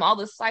a victim, all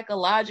the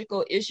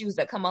psychological issues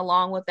that come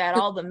along with that,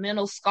 all the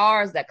mental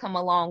scars that come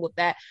along with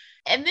that.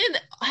 And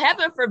then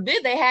heaven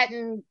forbid they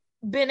hadn't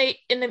been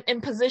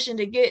in position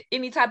to get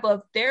any type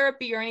of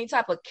therapy or any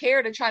type of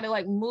care to try to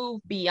like move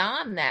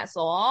beyond that.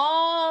 So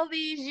all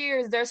these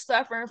years they're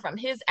suffering from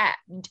his act.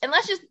 And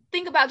let's just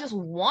think about just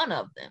one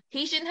of them.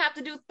 He shouldn't have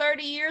to do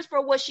 30 years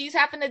for what she's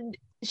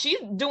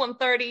doing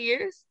 30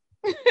 years.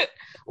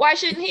 Why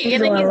shouldn't he?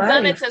 And then he's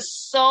done it to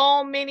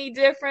so many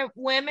different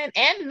women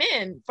and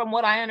men, from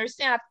what I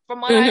understand. I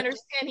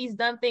understand, he's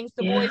done things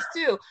to boys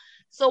too.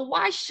 So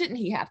why shouldn't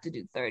he have to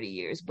do 30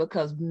 years?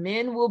 Because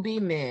men will be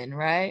men,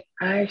 right?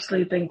 I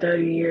actually think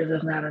 30 years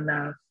is not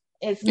enough.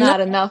 It's not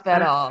enough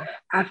at all.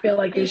 I feel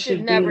like he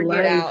should never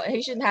get out.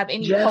 He shouldn't have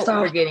any hope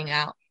for getting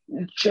out.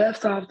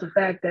 Just off the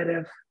fact that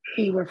if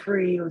he were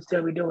free, he would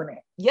still be doing it.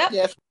 Yep.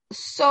 Yes.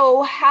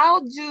 So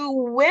how do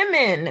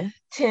women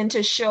tend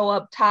to show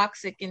up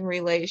toxic in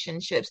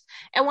relationships?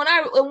 And when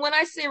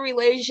I say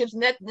relationships,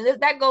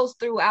 that goes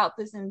throughout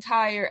this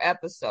entire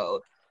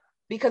episode.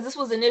 Because this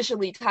was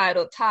initially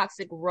titled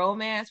Toxic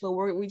Romance, but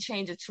we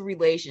changed it to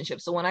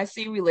relationships. So when I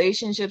see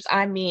relationships,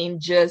 I mean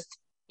just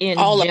in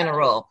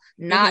general,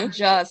 not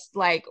just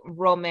like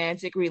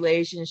romantic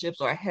relationships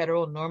or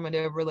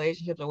heteronormative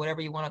relationships or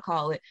whatever you want to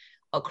call it,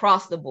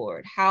 across the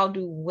board. How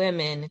do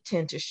women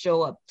tend to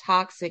show up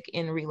toxic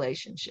in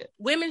relationships?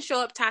 Women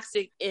show up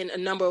toxic in a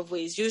number of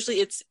ways. Usually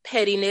it's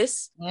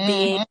pettiness,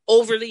 being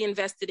overly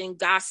invested in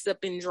gossip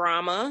and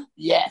drama.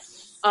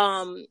 Yes.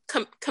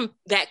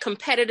 That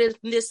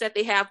competitiveness that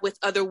they have with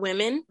other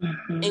women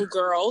and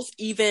girls,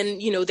 even,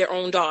 their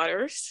own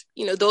daughters.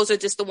 Those are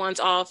just the ones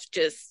off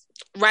just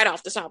right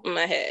off the top of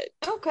my head.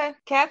 Okay,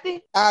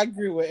 Kathy? I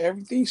agree with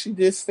everything she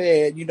just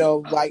said. You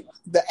know, like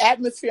the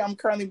atmosphere I'm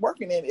currently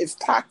working in is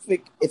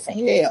toxic as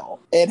hell.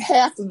 And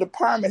half the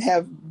department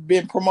have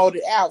been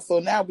promoted out. So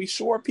now we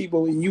short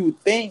people, and you would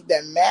think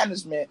that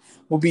management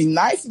would be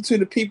nicer to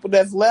the people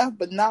that's left,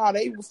 but nah,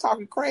 they was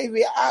talking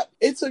crazy.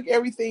 It took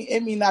everything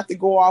in me not to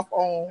go off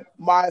on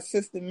my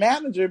assistant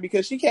manager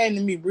because she came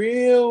to me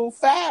real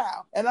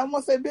foul. And I'm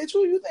gonna say, bitch,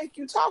 who you think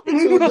you talking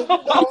to? But, you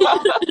know,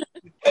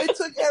 it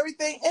took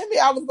everything in me.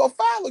 I was gonna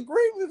file a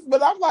grievance,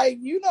 but I'm like,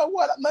 you know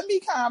what? Let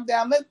me calm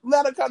down.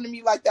 Let her come to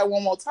me like that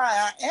one more time.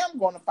 I am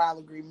going to file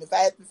a grievance. I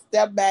had to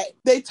step back.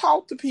 They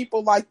talk to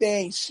people like they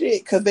ain't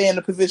shit because they're in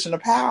a position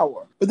of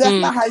power. But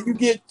that's not how you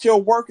get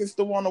your workers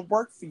to want to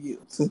work for you.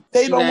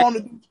 They don't want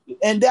to,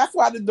 and that's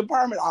why the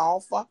department all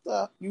fucked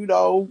up. You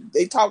know,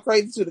 they talk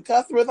crazy to the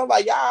customers. I'm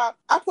like, y'all,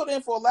 I put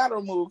in for a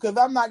lateral move because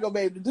I'm not gonna be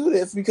able to do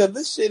this because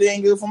this shit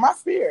ain't good for my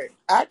spirit.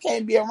 I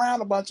can't be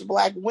around a bunch of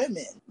black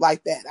women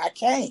like that. I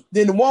can't.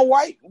 Then the one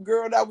white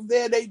girl that was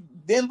there, they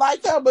didn't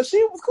like her, but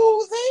she was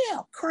cool as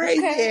hell.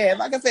 Crazy ass.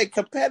 Like I said,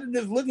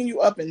 competitors looking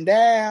you up and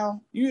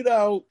down, you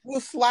know,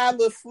 with sly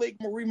little slick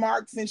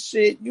remarks and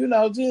shit, you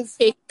know, just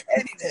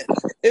pettiness.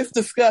 It's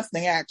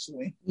disgusting,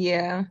 actually.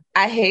 Yeah.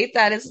 I hate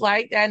that it's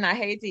like that, and I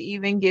hate to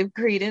even give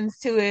credence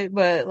to it,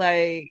 but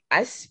like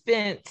I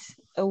spent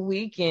a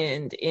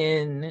weekend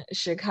in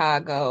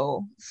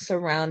Chicago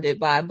surrounded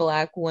by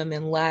black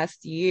women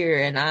last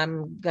year, and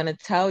I'm gonna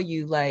tell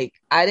you, like,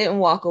 I didn't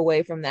walk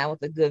away from that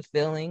with a good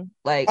feeling.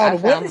 Like I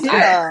found hate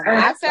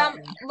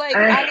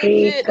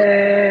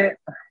that.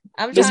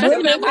 I'm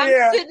sitting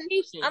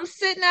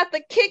at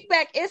the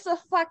kickback. It's a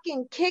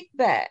fucking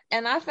kickback.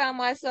 And I found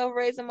myself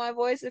raising my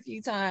voice a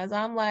few times.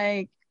 I'm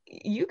like,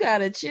 you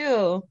gotta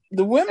chill.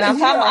 The women, I'm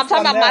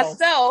talking about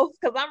myself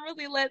because I'm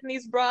really letting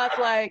these broads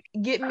like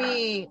get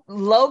me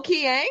low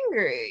key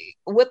angry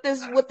with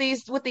these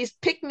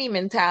pick me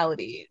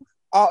mentalities.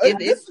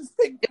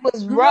 It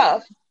was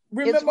rough.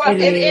 It's rough.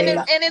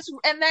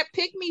 And that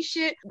pick me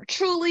shit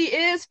truly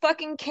is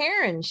fucking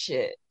Karen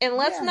shit. And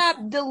let's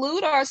not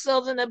delude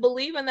ourselves into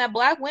believing that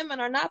black women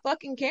are not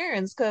fucking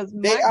Karens, because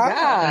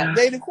God,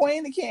 they the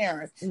queen of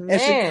Karens. And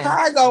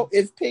Chicago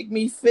is pick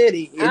me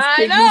city.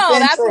 I know.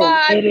 That's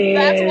why they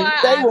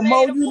will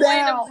mow you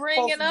down. Of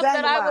bringing up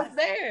that I was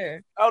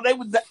there. Oh, they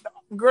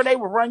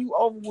would run you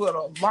over with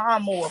a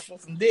lawnmower for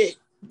some dick.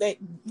 I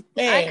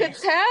could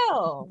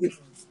tell.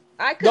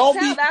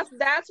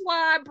 That's why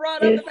I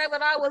brought up the fact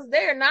that I was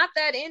there. Not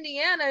that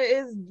Indiana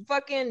is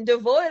fucking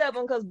devoid of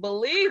them, because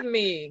believe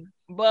me,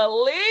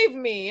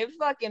 it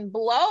fucking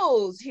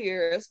blows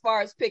here as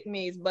far as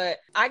pick-me's. But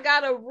I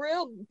got a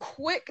real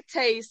quick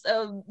taste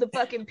of the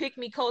fucking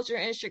pick-me culture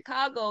in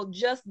Chicago,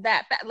 just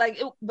that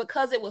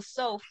because it was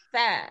so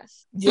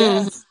fast.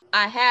 Yes.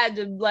 I had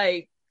to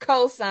like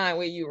co-sign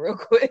with you real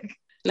quick.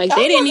 Like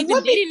they didn't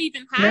even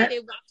hide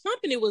it while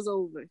company was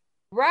over.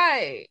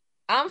 Right.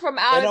 I'm from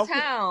out of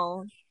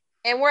town,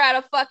 and we're at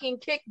a fucking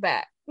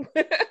kickback.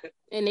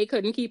 And they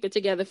couldn't keep it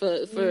together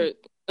for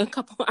a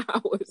couple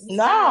hours.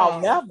 No,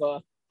 never.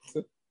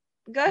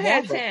 Go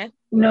ahead, Tan.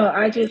 No,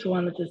 I just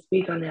wanted to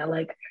speak on that.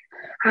 Like,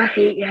 I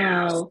hate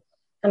how,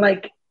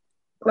 like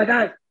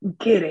I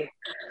get it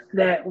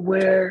that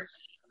we're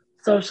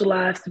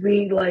socialized to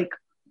be like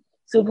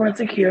super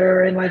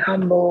insecure and like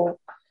humble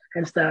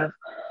and stuff,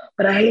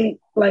 but I hate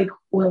like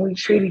when we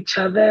treat each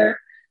other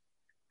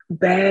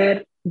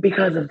bad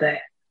because of that.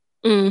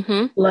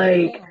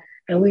 Like,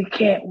 and we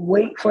can't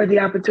wait for the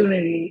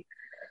opportunity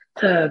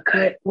to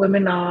cut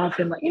women off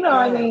and like, you know what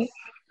I mean?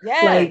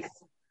 Yes.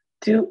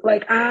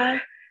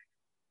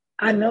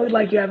 I know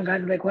like you haven't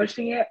gotten to that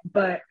question yet,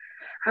 but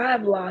I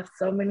have lost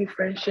so many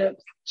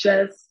friendships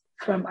just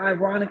from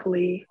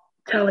ironically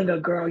telling a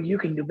girl you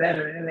can do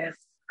better than this.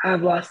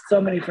 I've lost so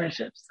many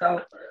friendships.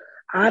 So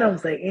I don't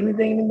say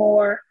anything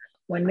anymore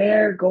when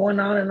they're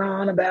going on and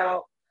on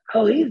about,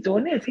 oh, he's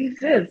doing this, he's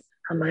this.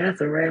 I'm like, that's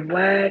a red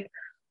flag.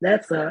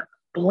 That's a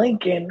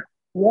blinking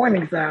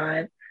warning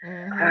sign.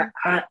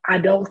 I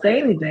don't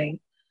say anything.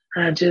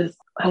 I just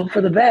hope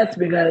for the best,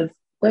 because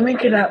women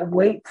cannot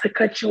wait to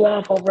cut you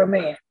off over a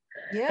man.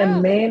 Yeah.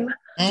 And men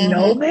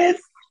know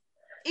this.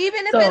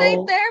 Even if it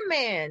ain't their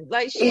man.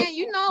 Like, Shan,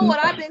 you know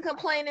what I've been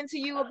complaining to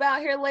you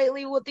about here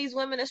lately with these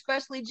women,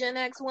 especially Gen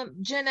X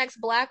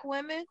black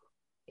women.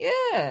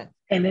 Yeah.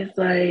 And it's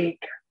like,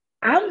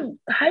 I'm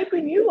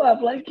hyping you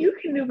up like you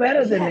can do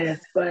better than this,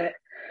 but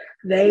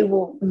they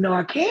will, no,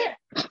 I can't.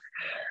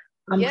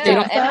 And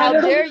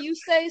how dare you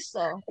say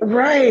so?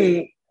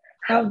 Right.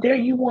 How dare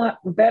you want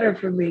better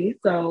for me?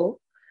 So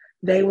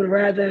they would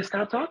rather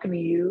stop talking to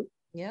you.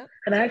 Yeah.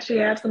 And I actually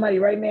have somebody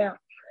right now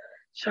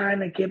trying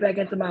to get back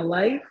into my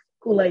life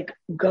who like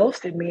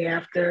ghosted me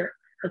after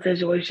a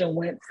situation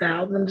went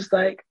south. And I'm just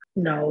like,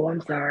 no, I'm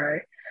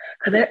sorry.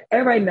 Because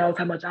everybody knows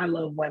how much I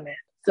love women.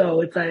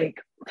 So it's like,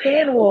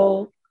 Tan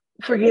will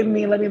forgive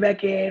me, let me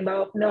back in.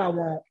 But no, I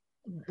won't.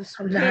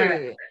 I'm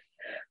not.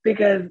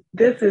 Because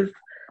this is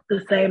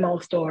the same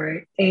old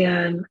story.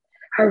 And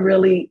I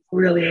really,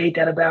 really hate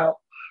that about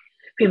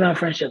female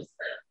friendships.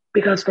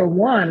 Because for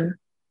one,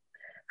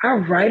 I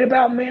write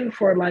about men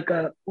for like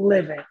a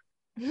living.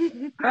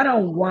 I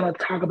don't want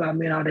to talk about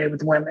men all day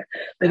with women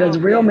because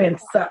real men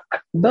suck.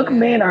 Book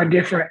men are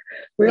different.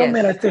 Real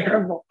men are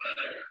terrible.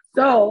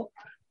 So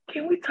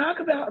can we talk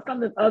about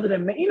something other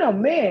than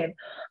men? Men,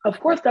 of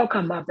course they'll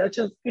come up. That's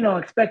just,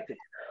 expected.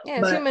 Yeah,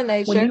 it's human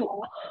nature.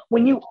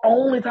 When you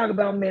only talk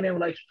about men in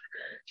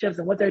relationships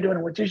and what they're doing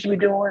and what you should be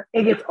doing,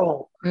 it gets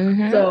old.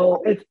 Mm-hmm.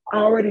 So it's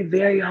already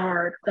very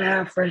hard to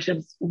have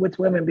friendships with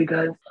women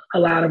because a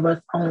lot of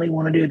us only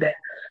want to do that.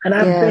 And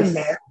I've been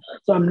there.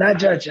 So I'm not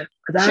judging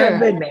because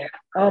I've been there.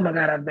 Oh my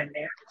God, I've been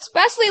there.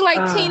 Especially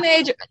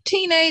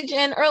teenage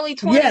and early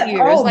 20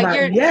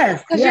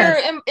 years. Because you're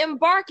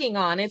embarking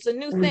on. It's a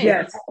new thing.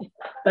 Yes.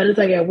 But it's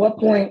like, at what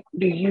point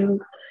do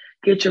you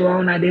get your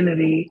own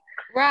identity?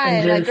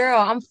 Right. Like, girl,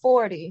 I'm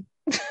 40.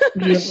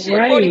 Right.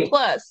 40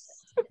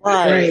 plus.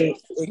 Right.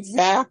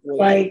 Exactly.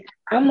 Like,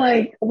 I'm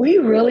like, we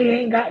really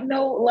ain't got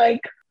no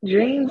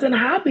dreams and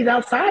hobbies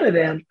outside of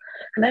them.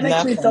 And that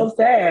makes me so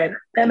sad.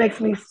 That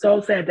makes me so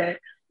sad that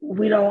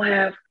we don't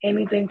have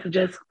anything to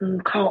just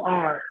call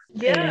ours.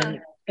 Yeah.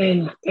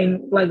 And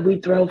we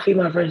throw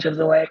female friendships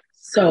away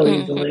so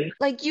easily.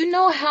 Like,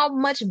 how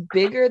much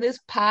bigger this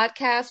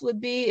podcast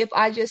would be if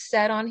I just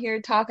sat on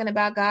here talking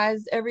about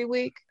guys every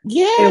week?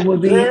 Yeah. It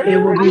would be I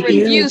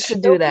refuse huge. to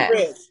do that.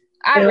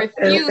 I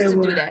refuse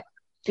to do that.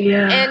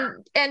 Yeah.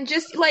 And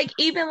just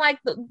even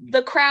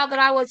the crowd that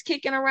I was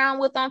kicking around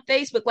with on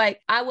Facebook,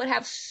 I would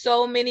have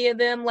so many of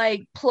them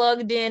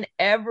plugged in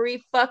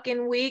every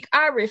fucking week.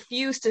 I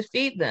refuse to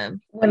feed them.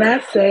 When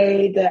I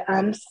say that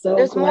I'm so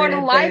there's more to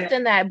life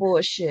than that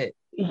bullshit.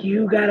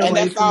 You got away from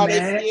that. And that's all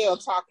they're still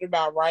talking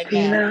about right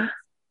Tina, now.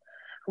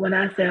 When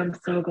I say I'm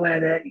so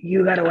glad that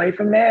you got away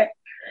from that,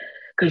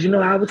 because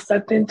I was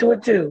sucked into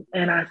it too.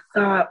 And I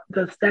saw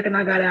the second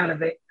I got out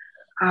of it,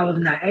 I was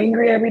not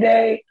angry every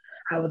day.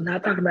 I was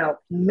not talking about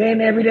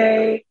men every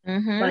day.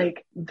 Mm-hmm.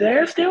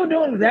 They're still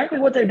doing exactly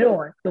what they're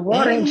doing. The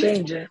world ain't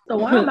changing. So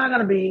why am I going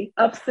to be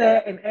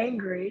upset and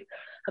angry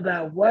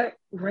about what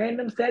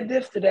random said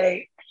this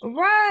today?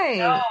 Right.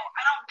 No, I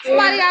don't care.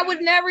 Somebody I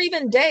would never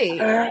even date.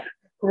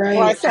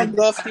 Right. Some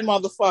dusty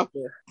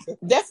motherfucker.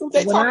 That's what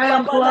they talk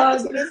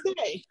about to this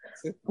day.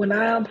 When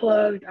I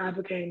unplugged, I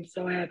became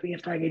so happy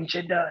and started getting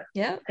shit done.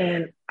 Yeah.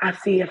 And I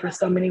see it for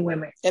so many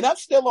women. And I'm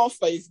still on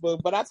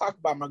Facebook, but I talk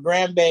about my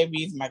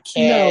grandbabies, my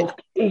cat,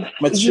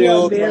 my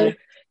children.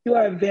 You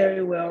are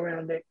very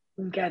well-rounded.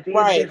 Kathy,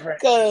 right,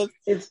 because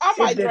I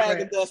might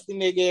drag a dusty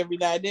nigga every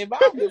now and then, but I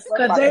don't give a fuck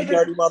about these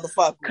dirty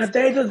motherfuckers. Because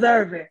they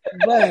deserve it.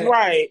 But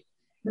right.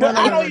 But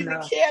I don't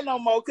even care no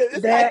more because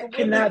it's that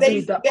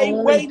they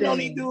waiting on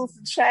these dudes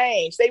to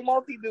change. They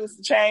want these dudes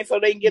to change so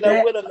they can get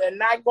up with them. They're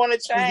not going to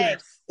change.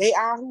 Yes. They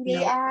are who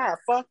they are.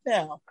 Fuck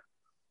them.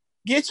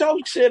 Get your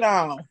shit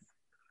on.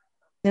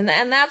 And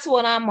that's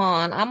what I'm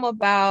on. I'm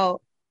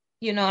about,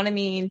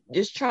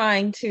 just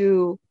trying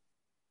to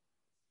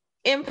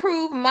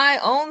improve my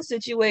own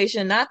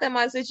situation. Not that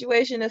my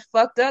situation is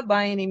fucked up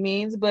by any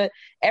means, but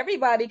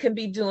everybody can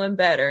be doing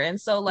better.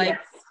 And so like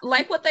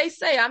what they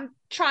say, I'm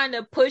trying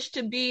to push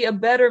to be a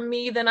better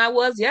me than I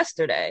was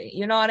yesterday.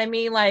 You know what I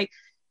mean?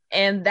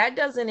 And that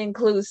doesn't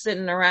include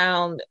sitting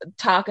around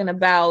talking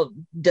about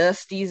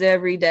dusties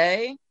every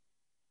day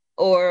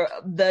or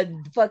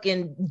the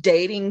fucking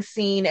dating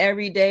scene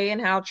every day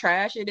and how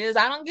trash it is.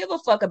 I don't give a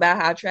fuck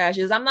about how trash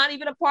it is. I'm not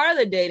even a part of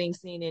the dating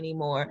scene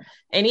anymore.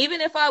 And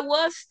even if I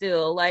was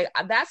still,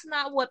 that's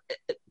not what...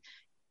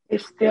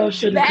 It still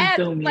shouldn't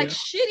consume you.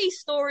 Shitty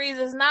stories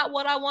is not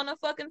what I want to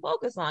fucking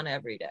focus on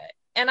every day.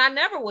 And I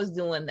never was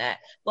doing that.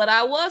 But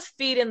I was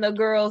feeding the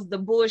girls the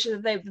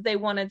bullshit that they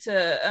wanted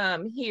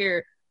to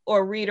hear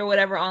or read or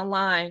whatever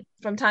online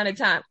from time to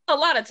time. A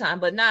lot of time,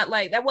 but not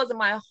that wasn't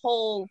my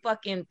whole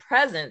fucking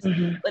presence.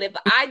 Mm-hmm. But if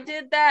I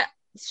did that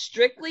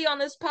strictly on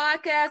this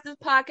podcast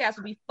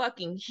would be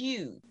fucking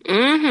huge.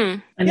 Mm-hmm.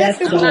 And that's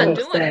I'm so not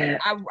doing sad.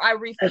 it. I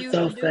refuse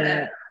to do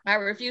that. I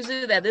refuse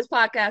to do that. This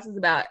podcast is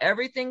about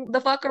everything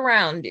the fuck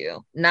around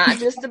you, not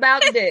just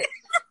about dick.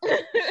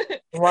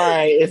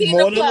 Right. It's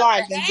more than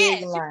life than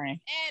big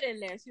line. Add in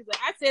there. She's like,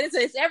 I said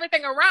it's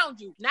everything around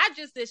you, not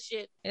just this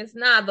shit. It's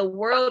not. The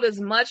world is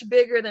much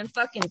bigger than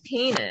fucking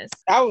penis.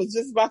 I was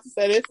just about to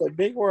say it's a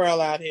big world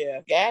out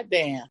here.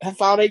 Goddamn.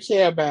 That's all they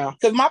care about.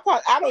 Because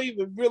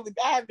I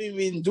haven't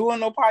even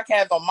doing no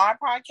podcast on my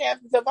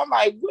podcast because I'm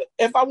like,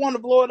 if I want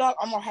to blow it up,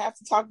 I'm gonna have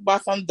to talk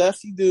about some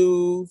dusty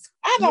dudes.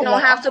 You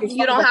don't have to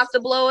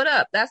blow it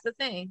up. That's the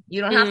thing.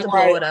 You don't have to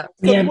blow it up.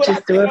 Yeah,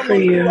 just do it for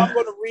you. I'm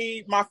going to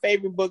read my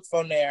favorite books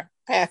on there.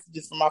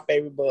 Passages from my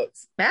favorite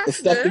books. That's the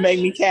stuff good. To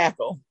make me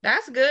cackle.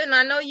 That's good. And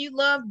I know you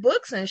love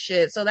books and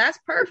shit. So that's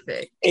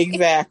perfect.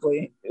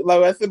 Exactly.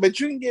 Like I said, but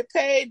you can get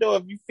paid though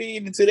if you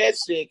feed into that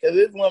shit because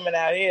there's women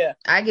out here.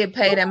 I get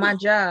paid at my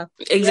job.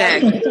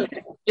 Exactly.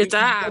 It's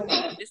a hobby.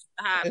 It's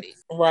a hobby.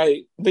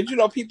 Right. But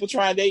people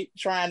trying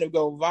to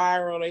go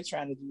viral. They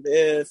trying to do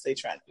this. They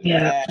trying to do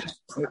that.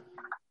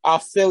 All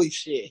silly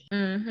shit.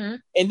 Mm-hmm.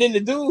 And then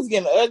the dudes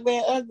getting ugly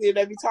and ugly.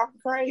 They be talking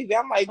crazy.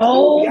 I'm like,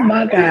 oh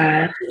my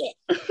God.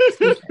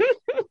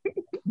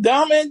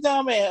 Dumb and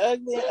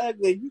ugly and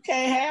ugly. You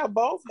can't have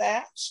both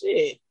now.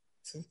 Shit.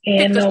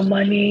 And no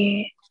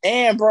money.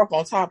 And broke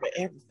on top of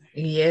everything.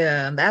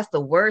 Yeah, that's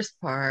the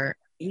worst part.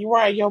 You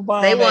right, your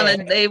bum.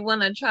 They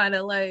wanna try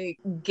to like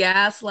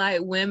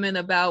gaslight women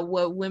about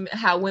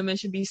how women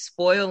should be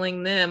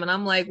spoiling them, and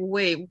I'm like,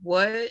 wait,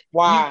 what?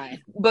 Why?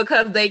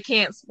 Because they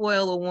can't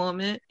spoil a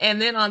woman, and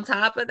then on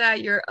top of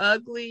that, you're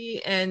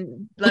ugly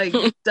and like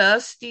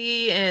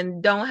dusty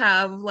and don't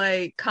have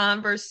like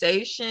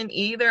conversation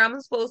either. I'm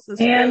supposed to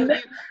spoil you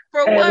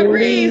for what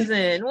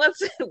reason? For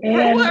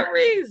what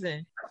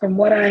reason? From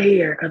what I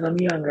hear, because I'm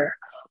younger.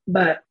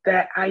 But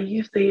that I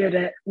used to hear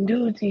that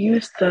dudes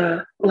used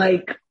to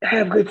like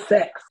have good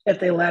sex if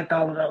they lacked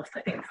all of those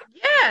things.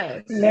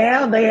 Yes.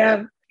 Now they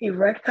have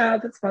erectile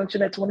dysfunction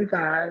at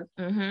 25,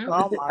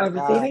 a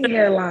receding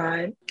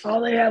hairline.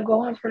 All they have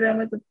going for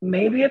them is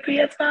maybe a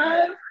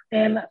PS5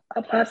 and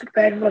a plastic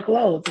bag full of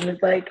clothes. And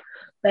it's like,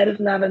 that is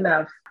not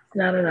enough. It's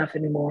not enough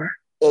anymore.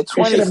 At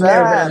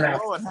 25,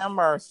 Lord have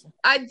mercy.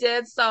 I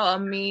did saw a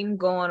meme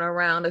going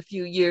around a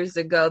few years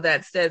ago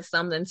that said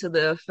something to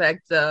the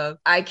effect of,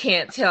 I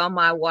can't tell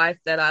my wife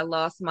that I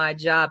lost my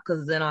job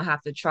because then I'll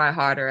have to try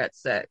harder at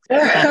sex.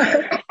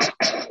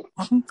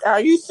 Are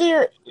you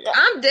serious?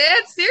 I'm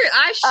dead serious.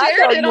 I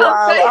shared it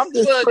on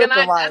Facebook and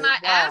I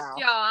asked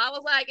y'all, I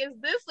was like, is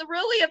this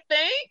really a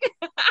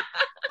thing?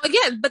 Well,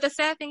 yeah, but the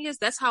sad thing is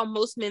that's how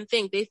most men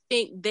think. They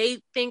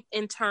think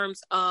in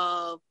terms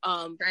of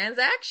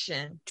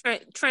transaction.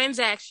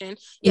 Transaction.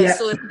 Yeah, yeah.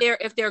 So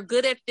if they're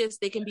good at this,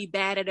 they can be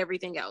bad at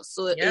everything else.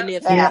 So and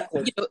if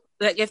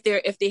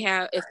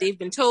they've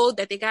been told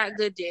that they got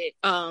good dick,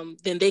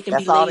 then they can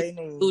be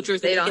lazy losers.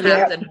 They don't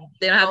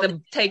have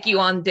to take you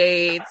on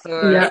dates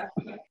or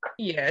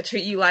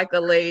treat you like a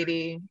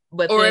lady.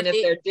 But or then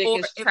if their dick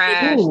is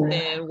trash,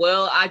 then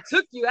I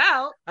took you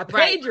out. I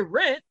paid your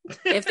rent.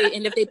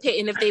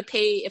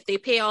 if they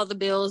pay all the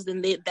bills,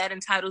 then that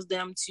entitles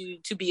them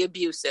to be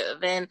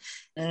abusive. And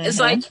it's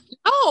like,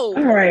 all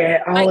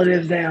right, all of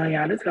this down,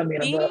 y'all. This is gonna be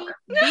in a book.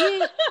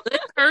 Being a good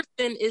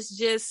person is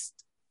just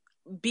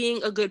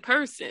being a good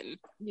person.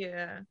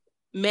 Yeah.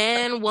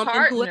 Man, woman,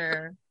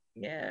 partner.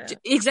 Yeah.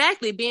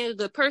 Exactly. Being a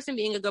good person,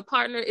 being a good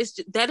partner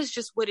that is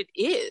just what it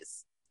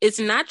is. It's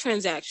not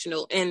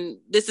transactional. And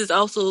this is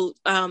also,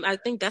 I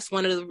think that's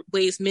one of the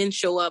ways men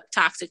show up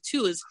toxic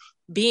too, is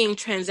being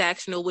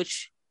transactional,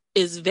 which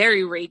is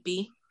very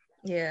rapey.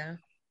 Yeah.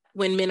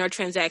 When men are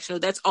transactional,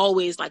 that's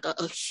always like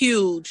a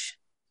huge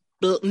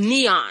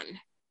neon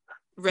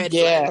red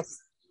flag.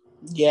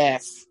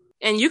 Yes.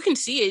 And you can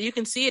see it. You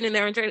can see it in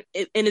their and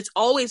it's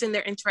always in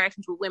their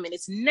interactions with women.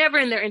 It's never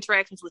in their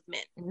interactions with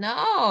men.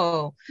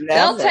 No,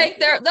 never.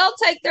 They'll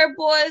take their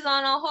boys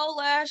on a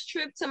whole ass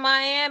trip to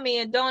Miami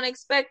and don't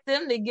expect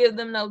them to give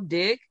them no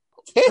dick,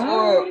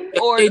 or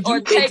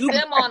take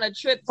them on a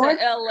trip to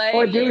LA.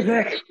 Or do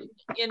that.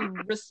 In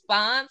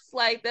response,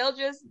 like they'll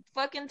just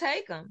fucking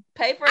take them,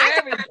 pay for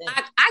everything.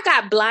 I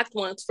got blocked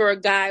once for a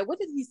guy. What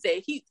did he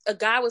say? A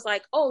guy was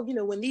like, "Oh,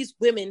 when these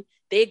women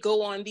they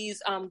go on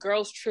these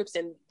girls trips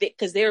and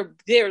because they're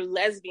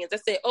lesbians." I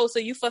said, "Oh, so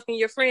you fucking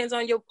your friends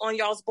on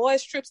y'all's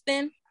boys trips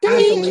then?"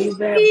 I believe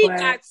that, he but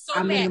got so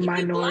I'm mad. in the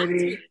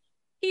minority.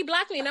 He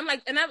blocked me, and I'm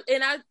like, and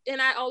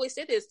I always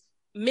say this: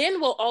 men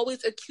will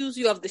always accuse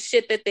you of the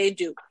shit that they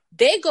do.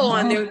 They go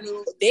on their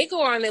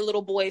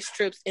little boys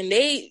trips, and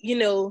they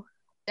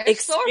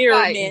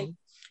experiment.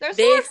 They're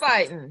sword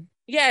fighting.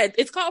 Yeah,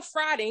 it's called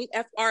frauding.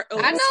 FROT.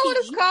 I know what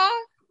it's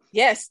called.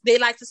 Yes, they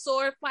like to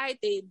sword fight.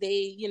 They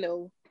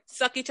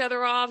suck each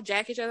other off,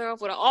 jack each other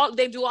off.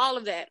 They do all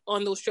of that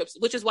on those trips,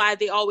 which is why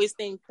they always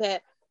think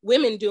that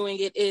women doing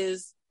it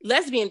is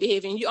lesbian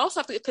behavior. And you also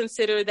have to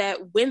consider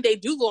that when they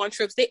do go on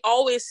trips, they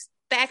always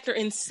factor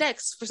in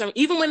sex for some.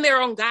 Even when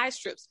they're on guys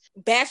trips,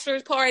 bachelor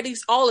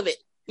parties, all of it.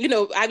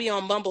 I be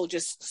on Bumble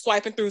just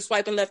swiping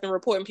left and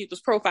reporting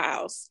people's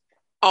profiles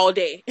all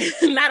day.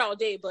 Not all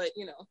day, but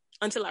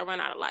until I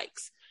run out of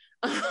likes.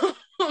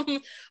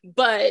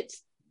 But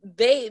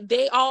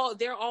they're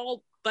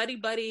all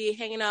buddy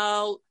hanging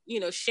out,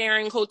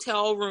 sharing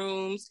hotel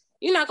rooms.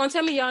 You're not gonna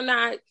tell me y'all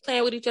not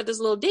playing with each other's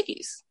little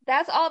dickies.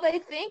 That's all they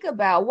think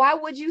about. Why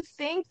would you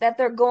think that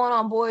they're going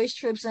on boys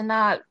trips and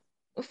not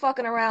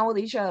fucking around with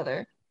each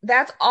other?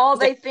 That's all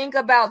they think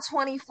about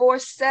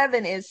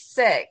 24/7 is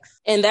sex.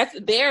 And that's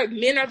their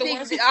men are the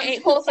ones who I'm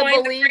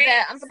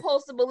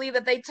supposed to believe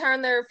that they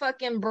turn their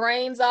fucking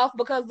brains off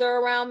because they're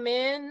around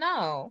men.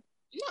 No,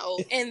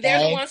 and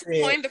they're the ones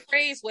who coined the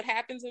phrase "what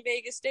happens in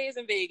Vegas stays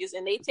in Vegas,"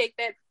 and they take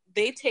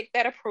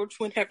that approach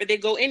whenever they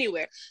go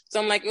anywhere. So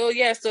I'm like, oh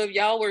yeah, so if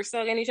y'all were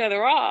sucking each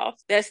other off,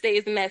 that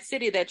stays in that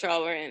city that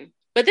y'all were in.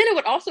 But then it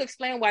would also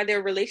explain why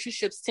their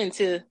relationships tend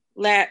to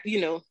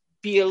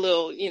be a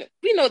little,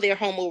 we know they're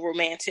homo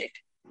romantic.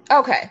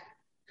 Okay.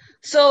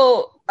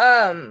 So,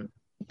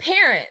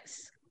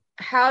 parents,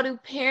 how do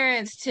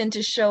parents tend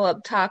to show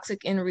up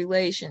toxic in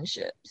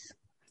relationships?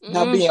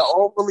 Now being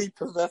overly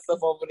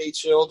possessive over their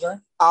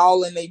children,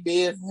 all in their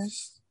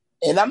business.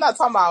 And I'm not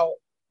talking about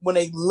when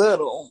they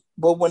little,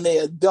 but when they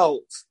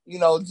adults, they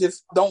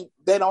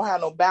don't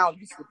have no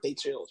boundaries with their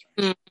children.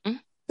 Mm-hmm.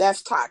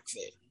 That's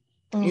toxic.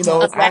 Mm-hmm. You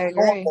know, it's I not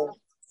agree. normal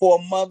for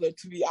a mother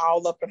to be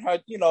all up in her,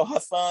 her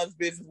son's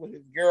business with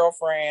his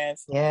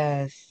girlfriends.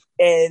 Yes.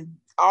 And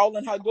all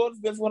in her daughter's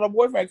business with her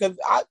boyfriend. Because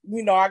I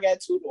got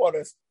 2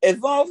 daughters. As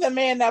long as that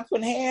man not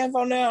putting hands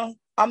on them,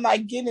 I'm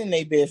not getting in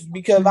their business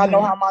because I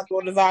know how my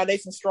daughters are. They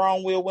some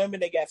strong-willed women.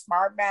 They got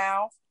smart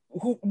mouths.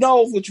 Who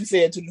knows what you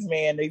said to this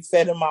man? They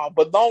set him out.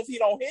 But as long as he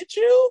don't hit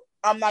you,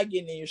 I'm not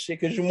getting in your shit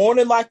because you're more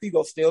than likely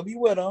going to still be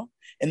with him.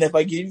 And if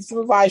I give you some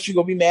advice, you're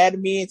going to be mad at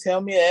me and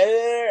tell me,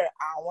 I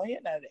don't want to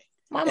hear none of that.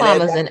 My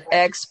mom is an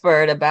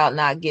expert about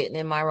not getting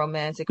in my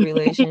romantic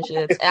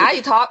relationships. And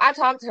I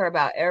talk to her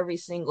about every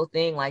single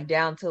thing, like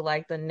down to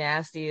like the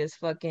nastiest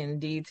fucking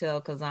detail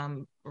because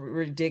I'm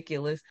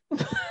ridiculous.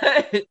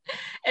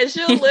 And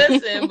she'll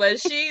listen,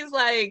 but she's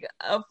like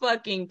a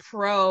fucking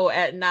pro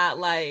at not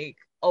like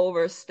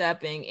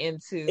overstepping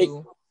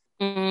into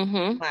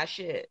my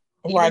shit.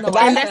 Even though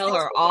I tell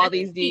her all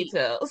these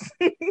details.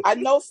 I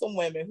know some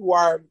women who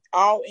are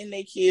all in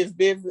their kids'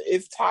 business.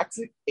 It's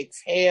toxic as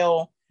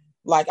hell.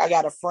 Like I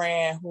got a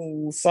friend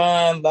whose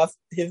son left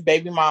his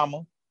baby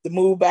mama to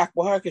move back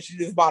with her because she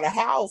just bought a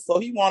house, so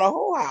he want a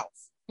whole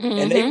house.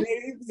 And they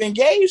was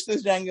engaged,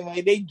 this young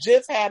lady. They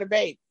just had a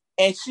baby.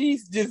 And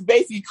she's just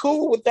basically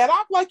cool with that.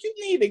 I'm like, you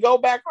need to go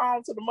back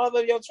home to the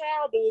mother of your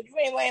child, dude. You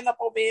ain't laying up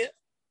over here.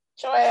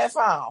 Get your ass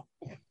on.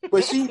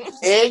 But she's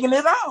egging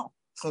it on.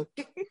 So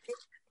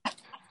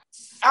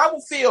I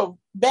would feel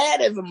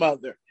bad as a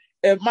mother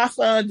if my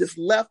son just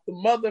left the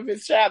mother of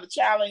his child, the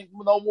child ain't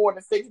no more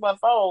than 6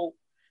 months old,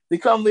 to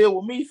come live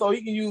with me so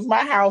he can use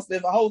my house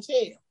as a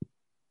hotel.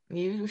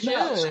 You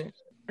should.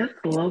 That's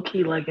low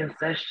key like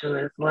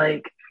incestuous.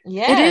 Like,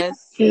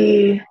 yes,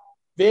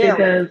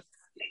 because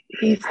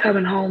he's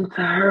coming home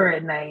to her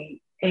at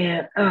night,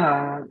 and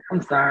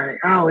I'm sorry,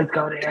 I always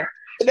go there.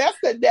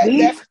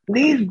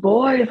 These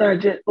boys are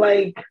just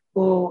like,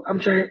 well, I'm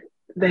sure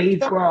that he's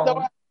grown.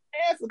 So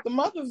with the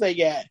mothers they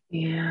got,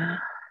 yeah.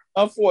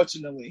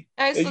 Unfortunately.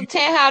 All right, so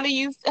Tan, how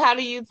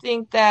do you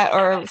think that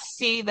or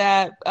see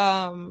that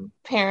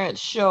parents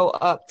show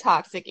up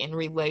toxic in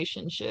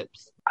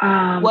relationships?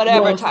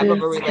 Whatever type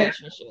of a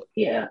relationship.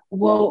 Yeah.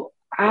 Well,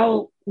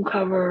 I'll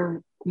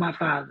cover my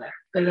father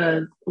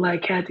because,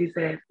 like Kathy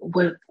said,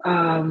 with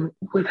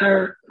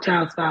her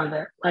child's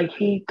father, like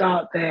he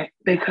thought that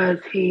because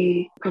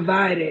he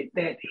provided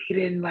that he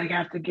didn't like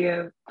have to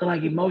give the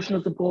like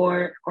emotional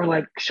support or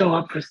like show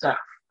up for stuff.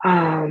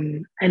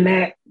 And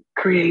that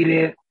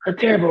created a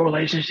terrible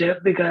relationship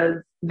because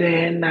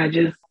then I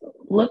just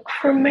look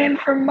for men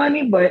for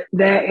money, but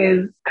that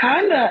is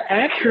kind of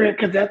accurate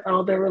because that's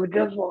all they're really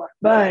good for.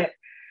 But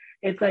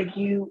it's like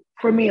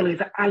for me at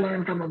least, I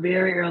learned from a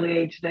very early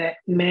age that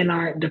men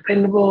aren't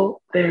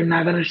dependable. They're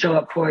not going to show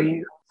up for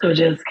you. So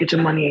just get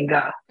your money and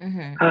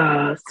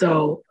go.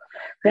 So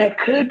that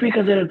could be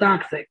considered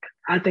toxic.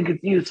 I think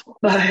it's useful,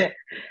 but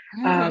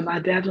I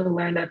definitely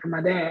learned that from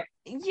my dad.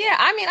 Yeah,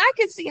 I mean, I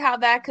could see how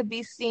that could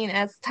be seen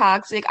as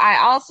toxic. I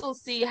also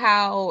see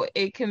how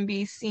it can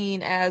be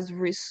seen as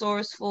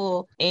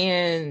resourceful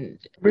and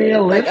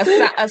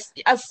realistic, like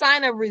a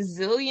sign of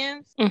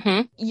resilience.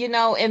 You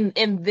know,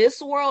 in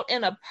this world,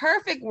 in a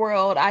perfect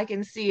world, I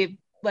can see it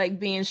like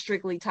being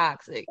strictly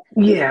toxic.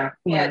 Yeah,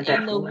 but definitely.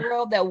 In the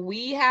world that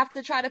we have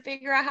to try to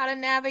figure out how to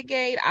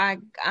navigate, I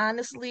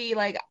honestly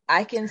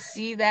I can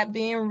see that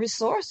being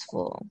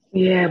resourceful.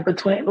 Yeah,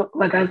 between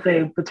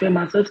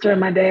my sister and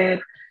my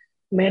dad,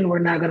 men were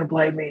not going to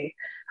play me.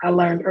 I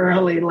learned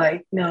early,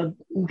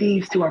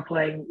 these two are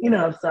playing,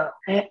 so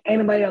ain't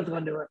nobody else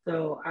going to do it.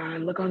 So I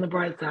look on the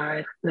bright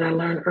side that I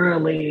learned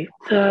early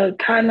to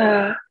kind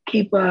of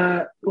keep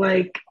a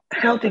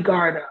healthy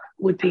guard up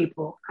with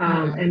people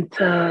and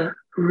to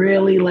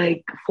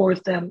really force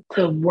them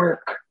to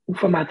work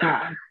for my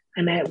time.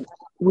 And that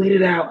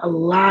weeded out a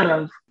lot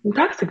of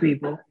toxic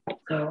people.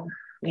 So,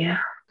 yeah.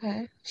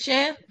 Okay.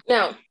 Shan?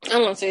 Now,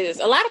 I'm going to say this.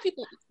 A lot of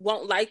people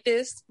won't like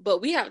this, but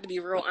we have to be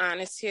real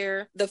honest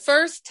here. The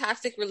first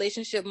toxic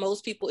relationship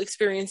most people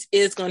experience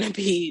is going to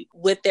be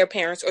with their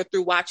parents or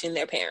through watching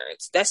their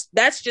parents.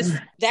 That's just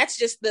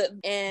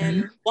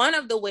one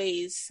of the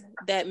ways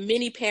that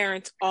many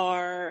parents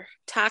are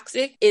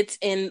toxic, it's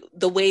in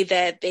the way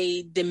that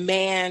they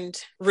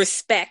demand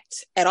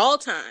respect at all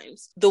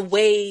times. The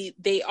way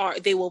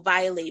they will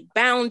violate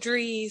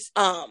boundaries,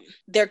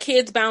 their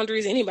kids'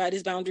 boundaries,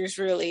 anybody's boundaries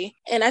really.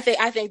 And I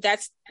think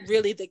that's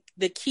really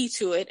the key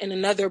to it. And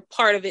another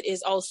part of it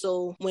is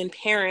also when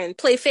parents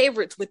play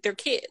favorites with their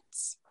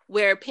kids,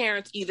 where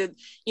parents either,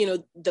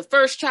 the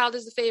first child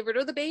is the favorite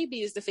or the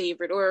baby is the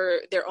favorite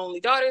or their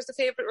only daughter is the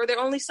favorite or their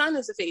only son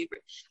is the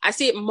favorite. I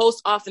see it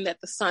most often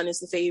that the son is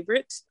the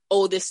favorite,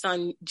 oldest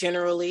son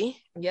generally.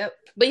 Yep.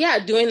 But yeah,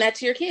 doing that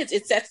to your kids,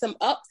 it sets them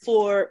up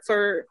for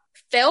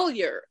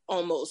failure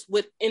almost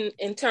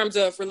in terms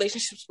of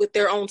relationships with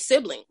their own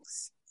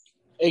siblings.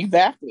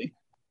 Exactly.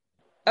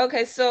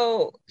 Okay,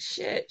 so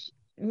shit.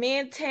 Me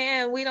and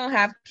Tan, we don't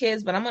have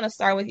kids, but I'm going to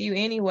start with you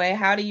anyway.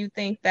 How do you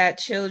think that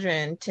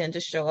children tend to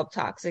show up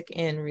toxic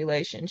in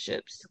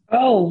relationships?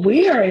 Oh,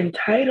 we are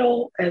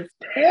entitled as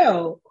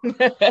hell.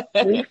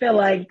 We feel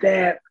like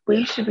that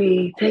we should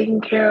be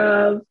taken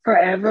care of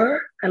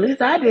forever. At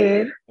least I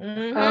did.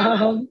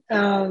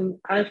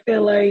 I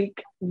feel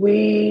like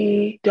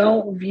we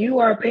don't view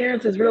our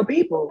parents as real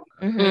people.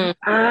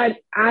 I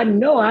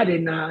know I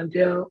did not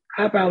until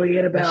I probably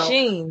hit about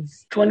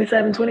machines.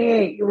 27,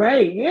 28.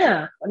 Right,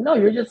 yeah. No,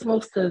 you're just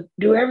supposed to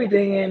do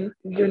everything and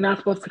you're not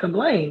supposed to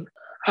complain.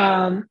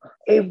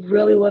 It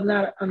really was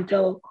not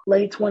until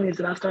late 20s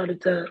that I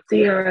started to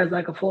see her as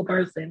like a full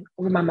person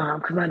with my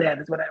mom, because my dad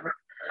is whatever.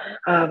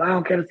 I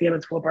don't care to see him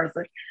as a full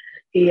person.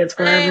 He is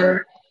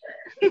forever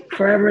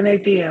an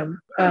ATM.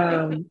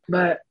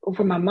 But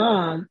for my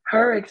mom,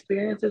 her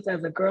experiences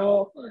as a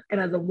girl and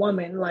as a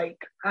woman,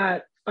 like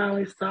I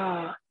finally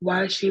saw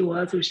why she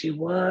was who she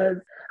was.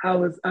 I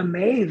was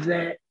amazed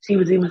that she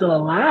was even still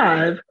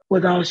alive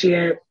with all she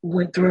had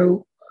went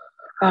through.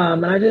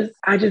 And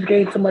I just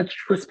gained so much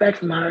respect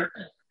from her.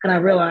 And I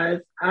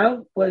realized I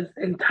was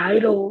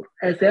entitled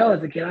as hell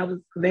as a kid. I was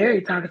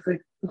very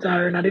toxic to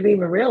her, and I didn't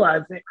even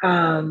realize it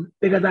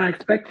because I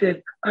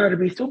expected her to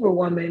be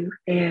Superwoman,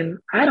 and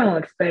I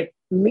don't expect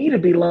me to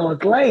be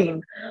Lois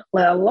Lane,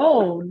 let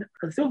alone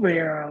a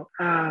superhero.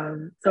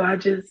 So I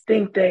just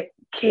think that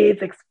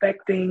kids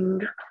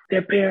expecting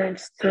their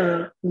parents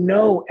to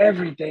know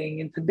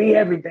everything and to be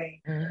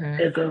everything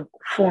is a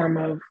form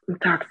of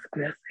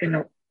toxicness in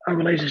a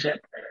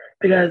relationship,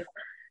 because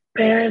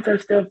parents are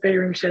still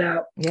figuring shit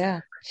out. Yeah.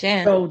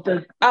 Shan. So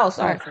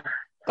sorry.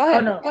 Go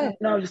ahead.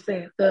 No, I was just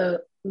saying the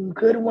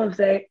good ones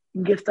that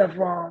get stuff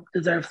wrong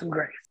deserve some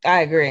grace. I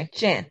agree.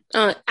 Shan.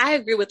 I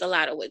agree with a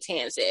lot of what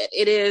Tan said.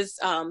 It is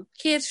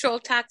kids show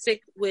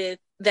toxic with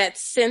that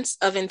sense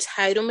of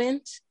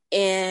entitlement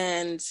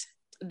and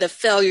the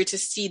failure to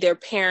see their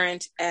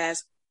parent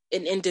as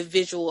an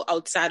individual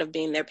outside of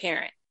being their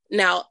parent.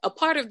 Now, a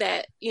part of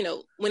that,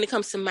 when it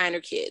comes to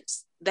minor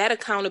kids, that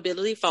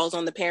accountability falls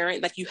on the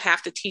parent. Like, you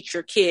have to teach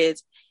your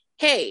kids,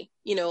 hey,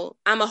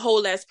 I'm a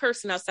whole ass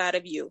person outside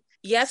of you.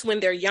 Yes, when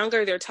they're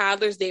younger, they're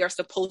toddlers, they are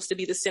supposed to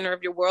be the center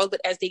of your world.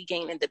 But as they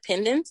gain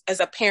independence, as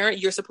a parent,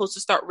 you're supposed to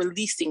start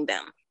releasing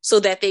them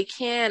so that they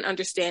can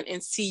understand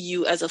and see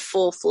you as a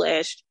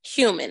full-fledged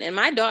human. And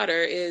my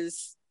daughter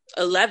is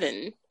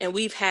 11, and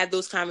we've had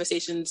those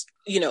conversations,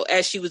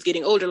 as she was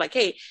getting older, like,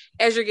 hey,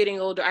 as you're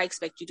getting older, I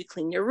expect you to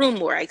clean your room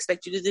more. I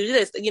expect you to do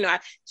this.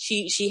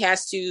 She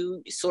has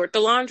to sort the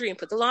laundry and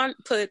put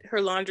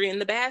her laundry in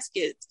the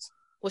baskets.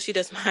 Well, she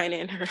does mine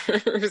and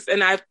hers,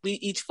 and we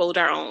each fold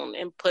our own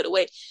and put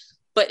away.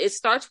 But it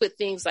starts with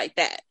things like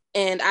that.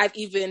 And I've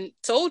even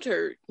told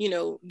her,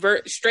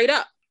 straight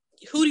up,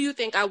 who do you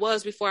think I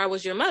was before I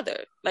was your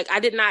mother? Like,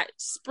 I did not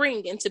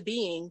spring into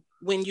being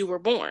when you were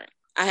born.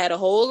 I had a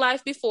whole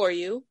life before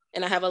you,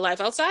 and I have a life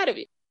outside of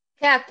you.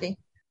 Kathy.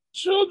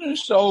 Children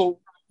show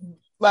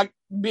like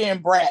being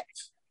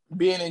brats,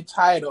 being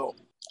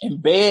entitled,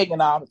 and begging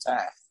all the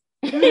time.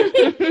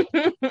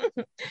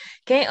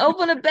 Can't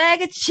open a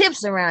bag of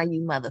chips around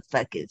you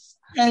motherfuckers.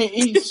 Can't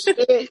eat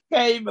shit,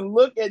 can't even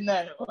look at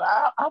nothing.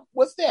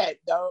 What's that,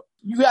 dog?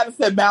 You got to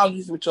set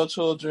boundaries with your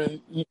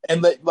children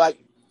and like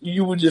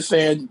you were just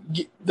saying,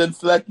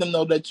 let them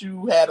know that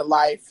you had a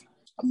life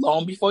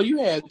long before you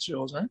had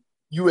children.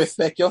 You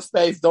respect your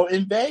space. Don't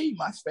invade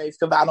my space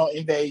because I don't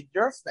invade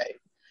your space.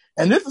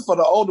 And this is for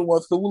the older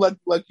ones. So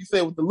like you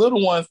said, with the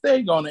little ones,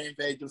 they're going to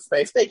invade your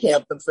space. They can't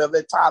help themselves.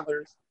 They're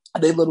toddlers.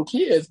 They're little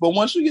kids. But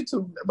once you get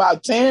to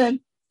about 10,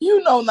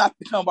 you know not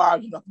to come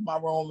barging up in my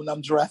room when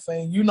I'm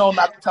dressing. You know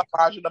not to come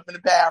barging up in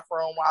the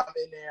bathroom while I'm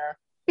in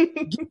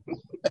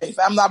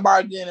there. I'm not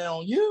barging in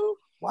on you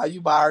while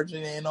you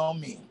barging in on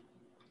me.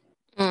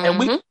 And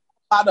we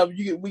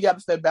got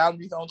to set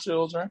boundaries on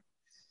children.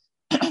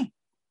 And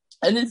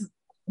it's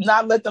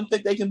not let them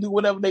think they can do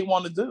whatever they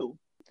want to do.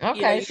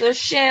 Okay, so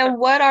Shan,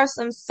 what are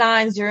some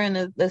signs you're in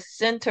the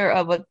center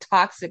of a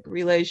toxic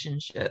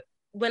relationship?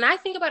 When I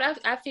think about it,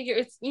 I figure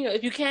it's,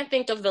 if you can't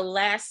think of the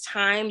last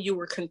time you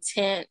were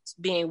content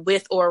being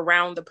with or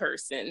around the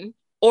person,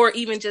 or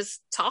even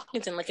just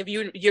talking to them, like if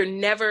you're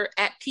never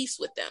at peace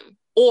with them,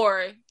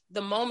 or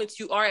the moments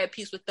you are at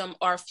peace with them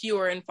are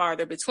fewer and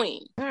farther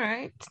between. All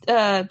right.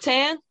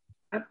 Tan?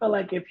 I feel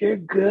like if you're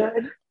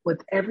good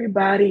with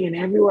everybody and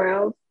everywhere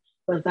else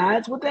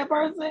besides with that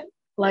person,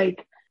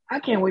 like I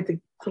can't wait to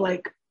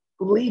like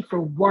leave for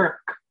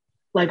work.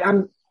 Like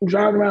I'm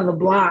driving around the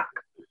block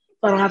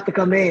so I don't have to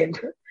come in.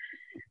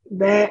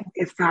 That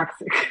is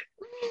toxic.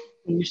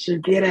 You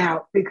should get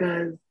out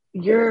because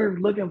you're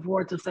looking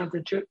forward to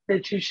something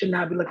that you should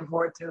not be looking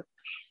forward to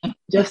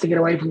just to get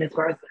away from this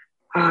person.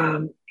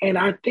 And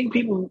I think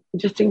people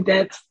just think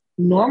that's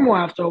normal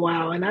after a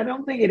while, and I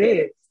don't think it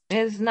is.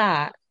 It's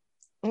not.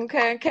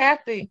 Okay,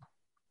 Kathy.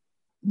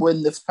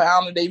 When the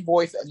sound of their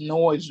voice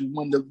annoys you,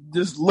 when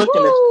just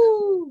looking at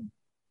you,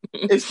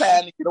 it's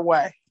time to get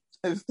away.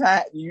 It's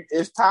time.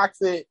 It's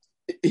toxic.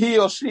 He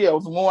or she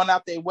was worn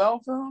out their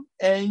welcome,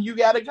 and you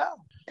got to go.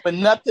 But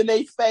nothing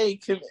they say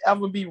can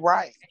ever be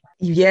right.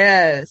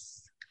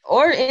 Yes.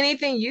 Or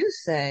anything you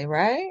say,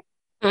 right?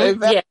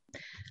 Exactly. Yeah.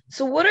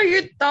 So what are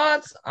your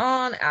thoughts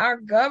on our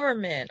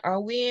government?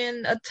 Are we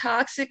in a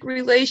toxic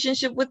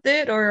relationship with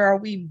it, or are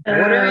we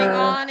bordering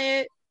on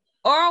it?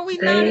 Or are we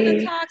not in a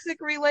They toxic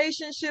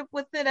relationship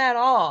with it at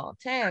all?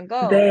 Tan,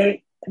 go.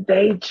 they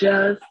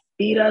just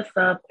beat us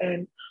up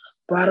and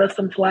brought us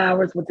some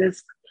flowers with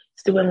this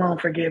student loan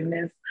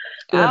forgiveness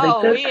because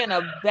Oh, we in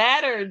a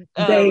battered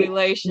they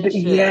relationship.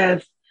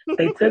 yes,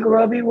 they took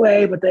Roe v.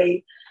 Wade, but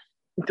they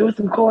threw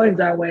some coins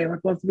our way. We're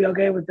supposed to be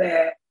okay with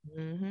that.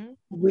 Mm-hmm.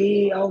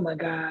 We, oh my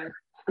God,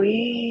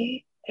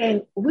 we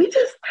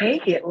just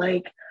take it.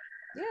 Like,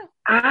 Yeah.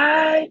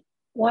 I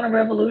want a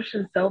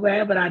revolution so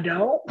bad, but I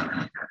don't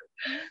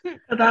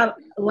because I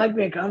like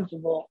being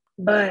comfortable.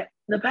 But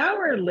the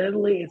power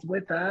literally is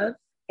with us,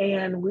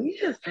 and we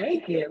just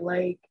take it.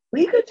 Like,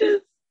 we could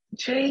just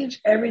change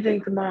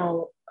everything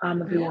tomorrow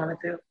if we Yeah, wanted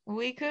to.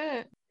 we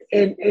could.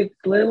 It's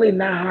literally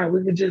not hard.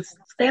 We could just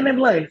stand in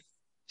place,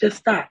 just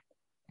stop.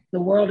 The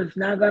world is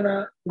not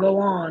gonna go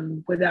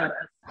on without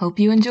us. Hope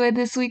you enjoyed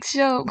this week's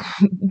show.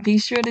 Be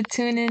sure to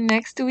tune in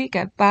next week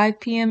at 5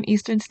 p.m.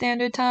 Eastern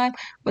Standard Time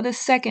for the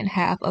second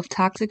half of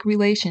Toxic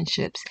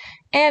Relationships.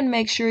 And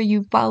make sure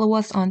you follow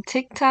us on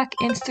TikTok,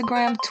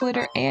 Instagram,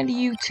 Twitter, and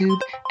YouTube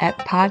at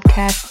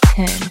Podcast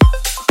 10.